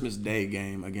Christmas Day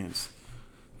game against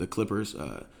the Clippers.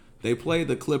 They play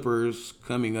the Clippers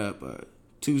coming up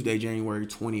Tuesday, January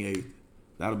 28th.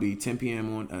 That'll be 10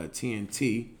 p.m. on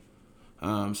TNT.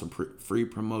 Some free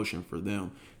promotion for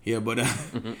them. Yeah, but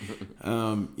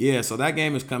so that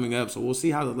game is coming up. So we'll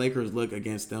see how the Lakers look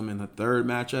against them in the third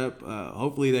matchup.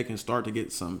 Hopefully they can start to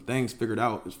get some things figured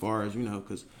out as far as,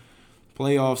 because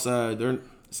playoffs,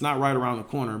 it's not right around the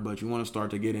corner, but you want to start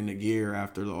to get into gear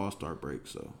after the All-Star break.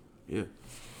 So, yeah.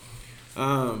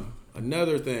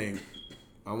 Another thing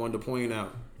I wanted to point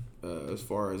out as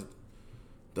far as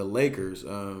the Lakers,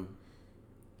 do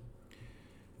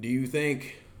you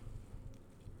think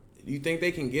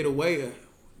they can get away?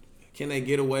 Can they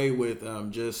get away with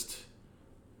just?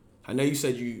 I know you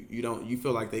said you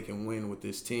feel like they can win with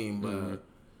this team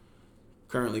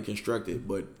currently constructed,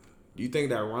 but do you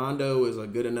think that Rondo is a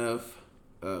good enough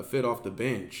fit off the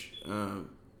bench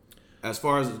as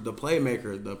far as the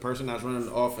playmaker, the person that's running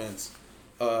the offense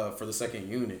for the second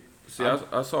unit? See,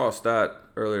 I saw a stat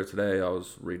earlier today. I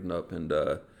was reading up, and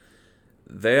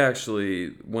they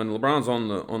actually, when LeBron's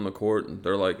on the court,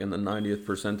 they're like in the 90th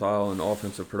percentile in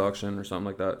offensive production or something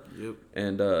like that. Yep.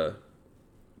 And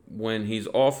when he's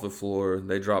off the floor,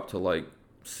 they drop to like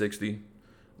 60.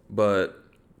 But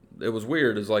it was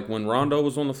weird. It's like when Rondo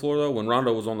was on the floor, though, when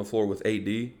Rondo was on the floor with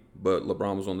AD, but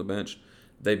LeBron was on the bench,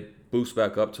 they boost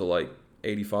back up to like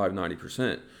 85,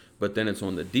 90%. But then it's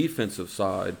on the defensive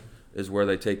side is where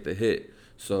they take the hit.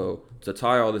 So to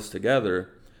tie all this together,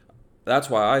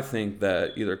 that's why I think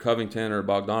that either Covington or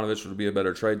Bogdanovich would be a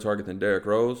better trade target than Derrick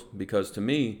Rose, because to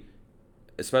me,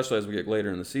 especially as we get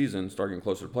later in the season, starting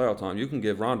closer to playoff time, you can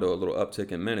give Rondo a little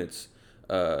uptick in minutes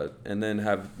and then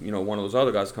have one of those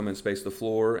other guys come in, space the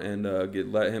floor, and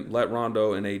let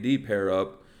Rondo and AD pair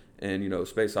up and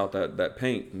space out that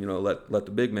paint. Let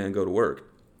the big man go to work.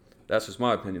 That's just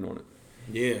my opinion on it.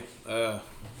 Yeah,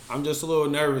 I'm just a little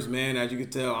nervous, man. As you can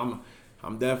tell,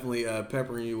 I'm definitely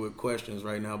peppering you with questions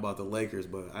right now about the Lakers,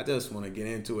 but I just want to get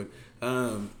into it.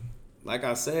 Like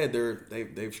I said,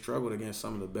 they've struggled against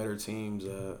some of the better teams.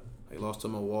 They lost to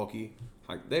Milwaukee.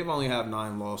 Like, they've only have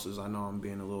 9 losses. I know I'm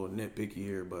being a little nitpicky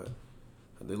here, but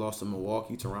they lost to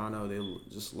Milwaukee, Toronto. They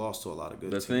just lost to a lot of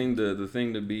good teams. The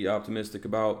thing to be optimistic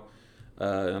about.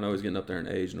 I know he's getting up there in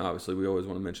age, and obviously we always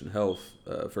want to mention health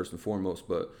first and foremost.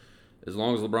 But as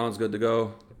long as LeBron's good to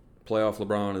go, playoff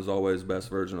LeBron is always best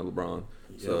version of LeBron.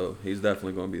 Yep. So he's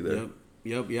definitely going to be there.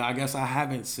 Yep. Yeah, I guess I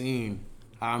haven't seen.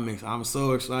 I'm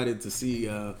so excited to see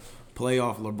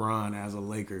playoff LeBron as a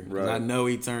Laker. Right. I know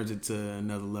he turns it to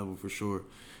another level for sure.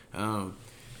 So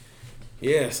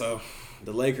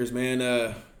the Lakers,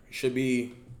 man, should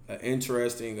be an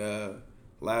interesting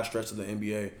last stretch of the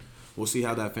NBA. We'll see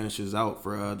how that finishes out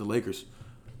for the Lakers.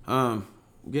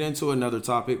 Get into another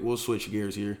topic. We'll switch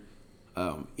gears here.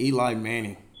 Eli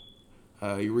Manning.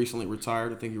 He recently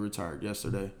retired. I think he retired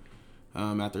yesterday.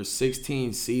 After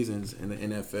 16 seasons in the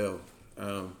NFL.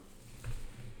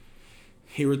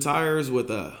 He retires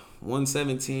with a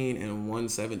 117 and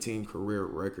 117 career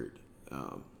record.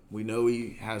 We know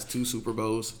he has 2 Super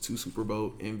Bowls, 2 Super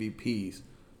Bowl MVPs.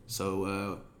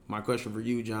 So my question for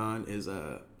you, John, is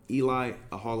Eli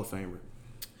a Hall of Famer?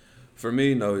 For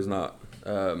me, no, he's not.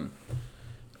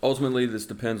 Ultimately, this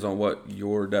depends on what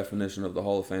your definition of the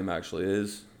Hall of Fame actually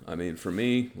is. I mean, for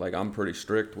me, I'm pretty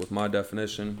strict with my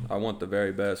definition. I want the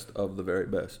very best of the very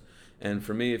best. And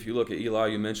for me, if you look at Eli,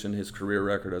 you mentioned his career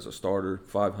record as a starter,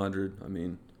 500. I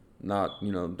mean, not,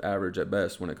 average at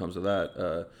best when it comes to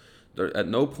that. At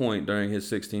no point during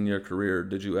his 16-year career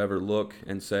did you ever look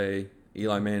and say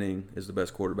Eli Manning is the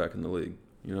best quarterback in the league.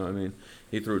 You know what I mean?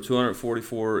 He threw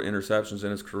 244 interceptions in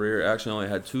his career. Actually only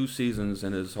had 2 seasons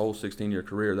in his whole 16-year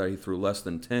career that he threw less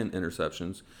than 10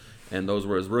 interceptions. And those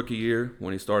were his rookie year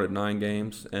when he started 9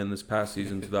 games, and this past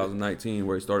season, 2019,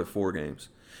 where he started 4 games.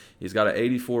 He's got an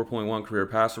 84.1 career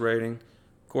passer rating.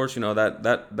 Of course,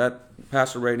 that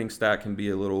passer rating stat can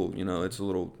be a little, it's a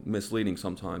little misleading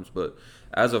sometimes. But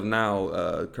as of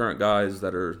now, current guys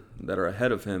that are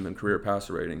ahead of him in career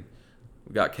passer rating,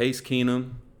 we got Case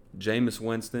Keenum, Jameis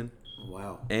Winston,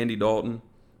 wow, Andy Dalton,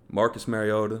 Marcus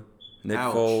Mariota, Nick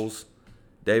Ouch. Foles,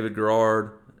 David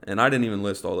Garrard, and I didn't even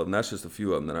list all of them. That's just a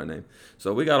few of them that I named.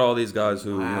 So we got all these guys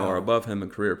who are above him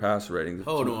in career passer ratings.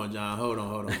 Hold on, John. Hold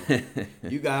on.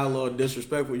 You got a little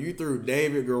disrespectful. You threw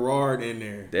David Garrard in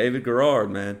there. David Garrard,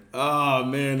 man. Oh,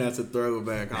 man, that's a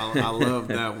throwback. I love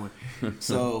that one.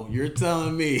 So you're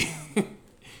telling me,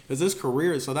 is this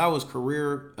career? So that was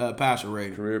career passer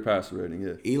rating. Career passer rating,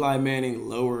 yeah. Eli Manning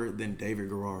lower than David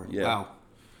Garrard. Yeah. Wow.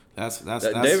 That's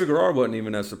David Garrard wasn't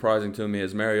even as surprising to me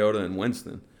as Mariota and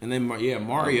Winston. And then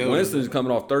Mariota. Winston's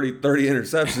coming off 30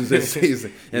 interceptions this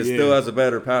season and still has a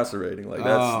better passer rating.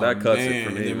 That cuts it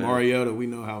for me. And then man. Mariota, we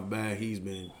know how bad he's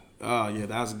been. Oh yeah,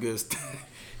 that's a good stat.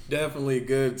 Definitely a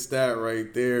good stat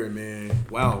right there, man.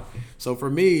 Wow. So for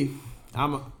me,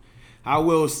 I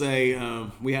will say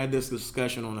we had this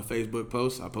discussion on a Facebook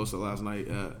post I posted last night.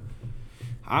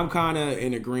 I'm kind of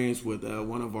in agreement with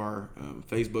one of our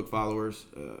Facebook followers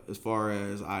as far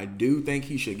as I do think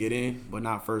he should get in, but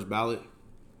not first ballot,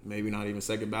 maybe not even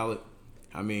second ballot.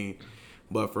 I mean,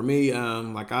 but for me,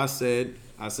 like I said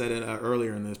it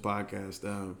earlier in this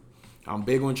podcast, I'm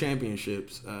big on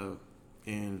championships,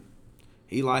 and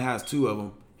Eli has 2 of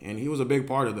them, and he was a big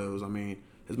part of those. I mean,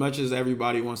 as much as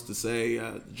everybody wants to say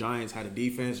the Giants had a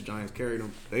defense, the Giants carried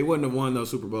them, they wouldn't have won those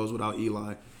Super Bowls without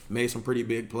Eli. Made some pretty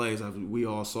big plays, as we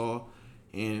all saw.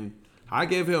 And I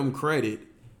give him credit.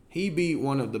 He beat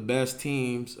one of the best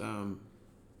teams.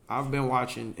 I've been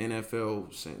watching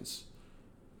NFL since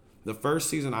the first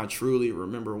season I truly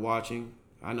remember watching.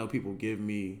 I know people give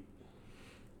me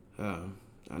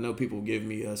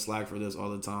slack for this all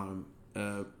the time,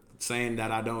 saying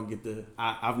that I don't get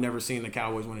I've never seen the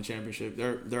Cowboys win a championship.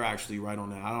 They're actually right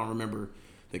on that. I don't remember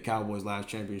the Cowboys' last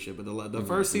championship, but the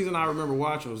first season I remember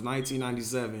watching was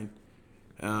 1997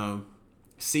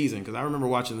 season, because I remember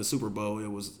watching the Super Bowl. It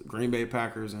was Green Bay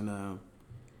Packers and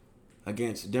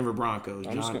against Denver Broncos.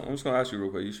 I'm just gonna ask you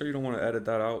real quick. You sure you don't want to edit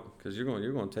that out? Because you're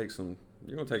gonna take some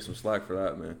slack for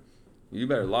that, man. You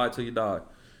better lie till you die.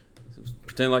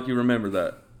 Pretend like you remember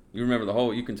that. You remember the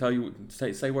whole. You can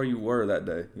say where you were that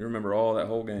day. You remember all that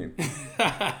whole game.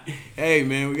 Hey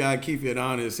man, we gotta keep it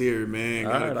honest here, man.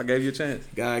 All right, I gave you a chance.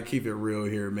 Gotta keep it real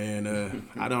here, man.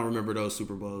 I don't remember those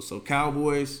Super Bowls. So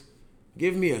Cowboys,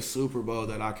 give me a Super Bowl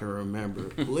that I can remember,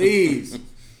 please,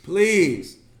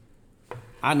 please.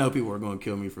 I know people are gonna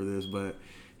kill me for this, but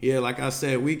Yeah, like I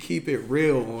said, we keep it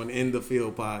real on In the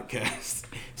Field podcast.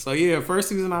 So yeah, first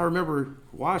season I remember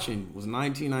watching was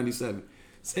 1997.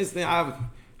 Since then, I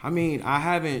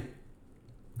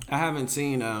haven't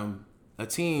seen a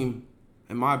team,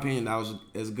 in my opinion, that was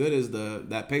as good as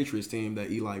that Patriots team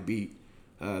that Eli beat.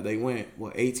 They went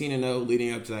 18-0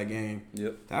 leading up to that game.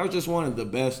 Yep. That was just one of the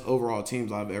best overall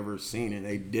teams I've ever seen, and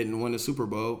they didn't win the Super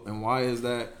Bowl. And why is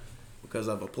that? Because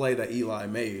of a play that Eli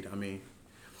made. I mean,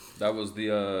 that was the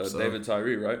David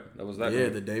Tyree, right? That was that. Yeah,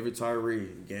 game. the David Tyree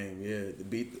game. Yeah,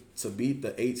 to beat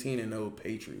the 18-0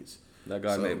 Patriots. That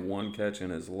guy made one catch in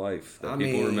his life that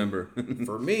people remember.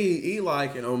 For me, Eli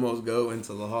can almost go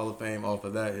into the Hall of Fame off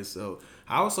of that. So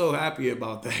I was so happy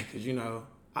about that because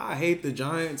I hate the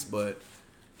Giants, but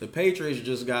the Patriots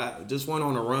just went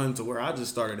on a run to where I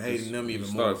just started hating them even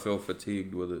more. Started to feel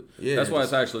fatigued with it. Yeah, that's why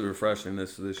it's actually refreshing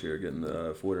this year getting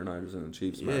the 49ers and the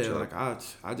Chiefs matchup. Yeah, like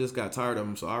I just got tired of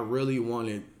them, so I really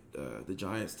wanted the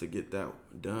Giants to get that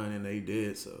done, and they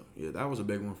did. So yeah, that was a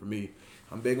big one for me.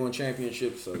 I'm big on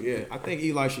championships, so yeah, I think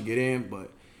Eli should get in, but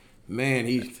man,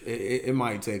 it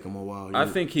might take him a while. I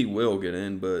think he will get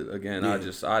in, but again,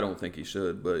 I don't think he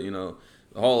should. But the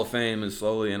Hall of Fame is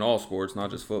slowly in all sports,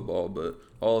 not just football, but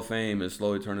Hall of Fame is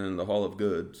slowly turning into the Hall of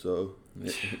Good. So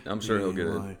I'm sure he'll get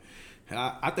in.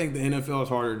 I think the NFL is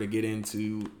harder to get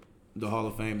into the Hall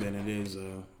of Fame than it is.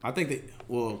 I think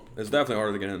it's definitely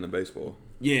harder to get into baseball.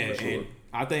 Yeah, for sure. And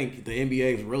I think the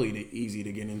NBA is really easy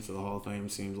to get into the Hall of Fame.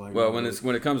 Seems like. Well, when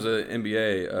it comes to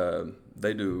NBA,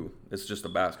 it's just a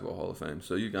basketball Hall of Fame.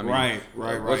 So right.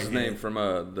 What's his name from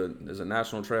is it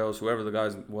National Trails? Whoever the guy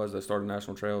was that started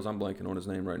National Trails, I'm blanking on his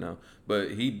name right now.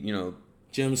 But he,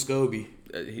 Jim Scobie.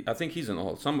 I think he's in the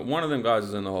Hall. One of them guys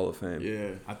is in the Hall of Fame.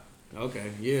 Yeah.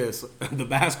 Okay. Yes, the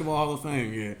Basketball Hall of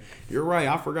Fame. Yeah, you're right.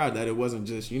 I forgot that it wasn't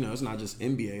just it's not just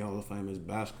NBA Hall of Fame. It's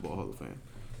Basketball Hall of Fame.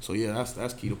 So yeah,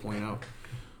 that's key to point out.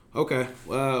 Okay,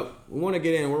 well, we want to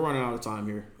get in. We're running out of time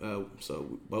here.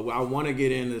 But I want to get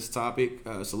in this topic.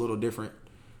 It's a little different.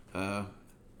 I'm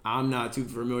not too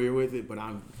familiar with it, but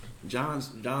John's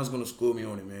gonna school me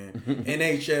on it, man.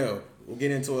 NHL. We'll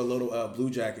get into a little Blue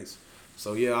Jackets.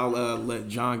 So yeah, I'll let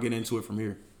John get into it from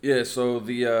here. Yeah, so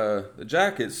the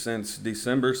Jackets since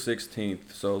December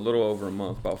 16th, so a little over a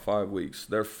month, about 5 weeks.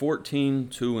 They're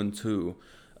 14-2-2.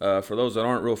 For those that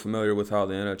aren't real familiar with how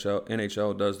the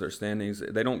NHL does their standings,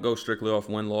 they don't go strictly off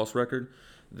win-loss record.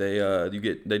 They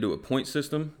do a point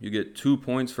system. You get 2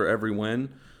 points for every win,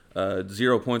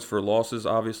 0 points for losses,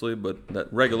 obviously, but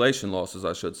that regulation losses,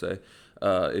 I should say.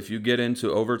 If you go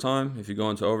into overtime,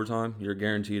 you're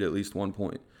guaranteed at least 1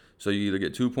 point. So you either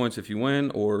get 2 points if you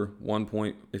win or 1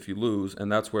 point if you lose,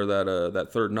 and that's where that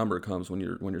third number comes when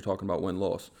you're talking about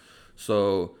win-loss.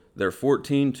 So they're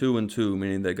 14-2-2,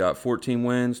 meaning they got 14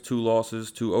 wins, 2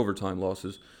 losses, 2 overtime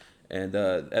losses. And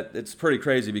it's pretty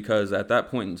crazy because at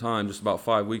that point in time, just about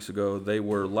 5 weeks ago, they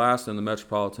were last in the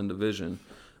Metropolitan Division.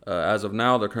 As of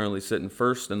now, they're currently sitting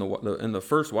first in the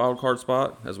first wild card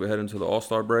spot as we head into the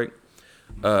All-Star break.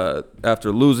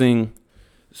 After losing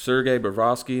Sergei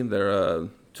Bobrovsky, their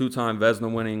two-time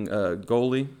Vezina-winning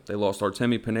goalie, they lost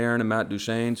Artemi Panarin and Matt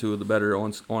Duchene, two of the better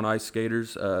on-ice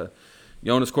skaters.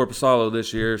 Jonas Korpisalo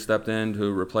this year stepped in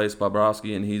to replace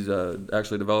Bobrovsky, and he's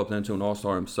actually developed into an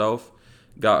all-star himself.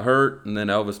 Got hurt, and then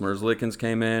Elvis Merzlikins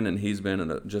came in, and he's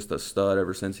been just a stud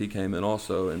ever since he came in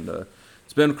also. And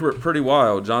it's been pretty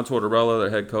wild. John Tortorella, their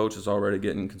head coach, is already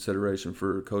getting consideration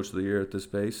for Coach of the Year at this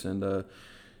pace. And,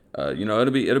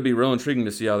 it'll be real intriguing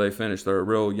to see how they finish. They're a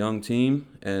real young team,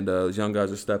 and those young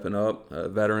guys are stepping up.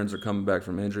 Veterans are coming back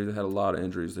from injury. They had a lot of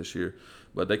injuries this year.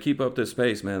 But they keep up this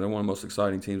pace, man. They're one of the most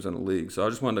exciting teams in the league. So I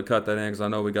just wanted to cut that in because I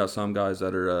know we got some guys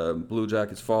that are Blue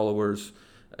Jackets followers.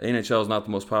 NHL is not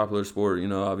the most popular sport,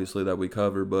 obviously, that we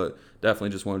cover, but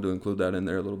definitely just wanted to include that in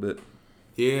there a little bit.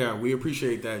 Yeah, we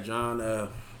appreciate that, John.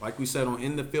 Like we said on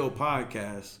In the Field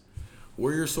podcast,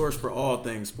 we're your source for all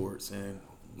things sports. And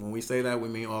when we say that, we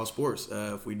mean all sports.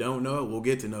 If we don't know it, we'll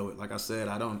get to know it. Like I said,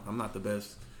 I'm not the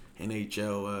best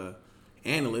NHL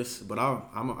analyst, but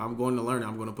I'm going to learn it.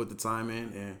 I'm going to put the time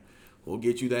in, and we'll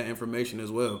get you that information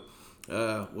as well.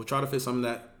 We'll try to fit some of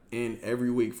that in every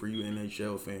week for you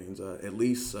NHL fans, at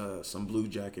least some Blue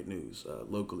Jacket news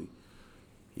locally.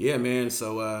 Yeah, man.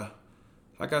 So,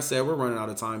 like I said, we're running out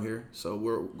of time here, so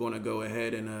we're going to go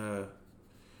ahead and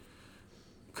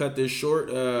cut this short.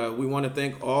 We want to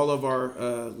thank all of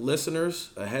our listeners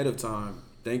ahead of time.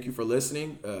 Thank you for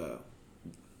listening. The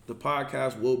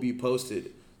podcast will be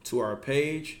posted to our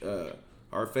page,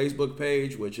 our Facebook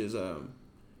page, which is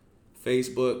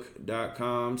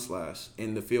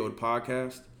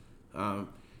facebook.com/inthefieldpodcast.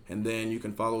 And then you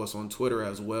can follow us on Twitter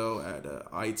as well at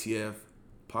ITF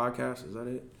Podcast. Is that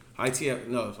it? ITF.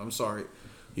 No, I'm sorry.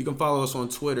 You can follow us on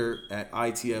Twitter at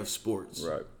ITF Sports.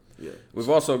 Right. Yeah. We've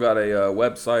also got a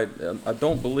website. I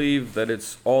don't believe that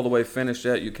it's all the way finished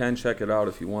yet. You can check it out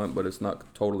if you want, but it's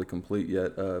not totally complete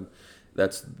yet.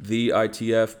 That's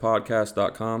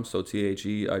theitfpodcast.com, so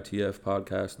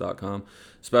theitfpodcast.com.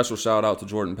 Special shout out to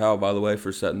Jordan Powell, by the way,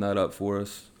 for setting that up for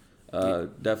us.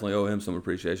 Definitely owe him some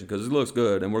appreciation because it looks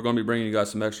good, and we're going to be bringing you guys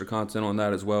some extra content on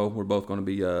that as well. We're both going to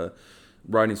be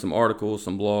writing some articles,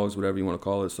 some blogs, whatever you want to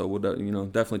call it. So we'll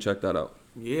definitely check that out.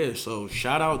 Yeah, so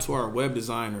shout out to our web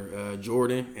designer,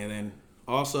 Jordan, and then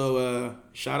also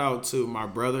shout out to my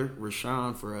brother,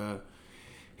 Rashawn, for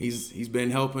he's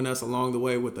been helping us along the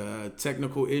way with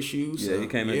technical issues. Yeah, he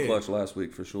came in clutch last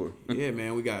week for sure. Yeah,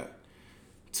 man, we got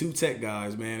 2 tech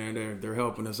guys, man, and they're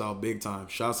helping us out big time.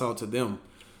 Shouts out to them.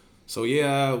 So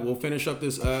yeah, we'll finish up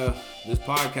this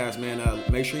podcast, man.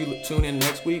 Make sure you tune in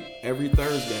next week, every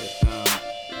Thursday.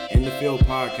 In the Field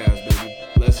podcast, baby.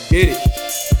 Let's get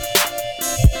it.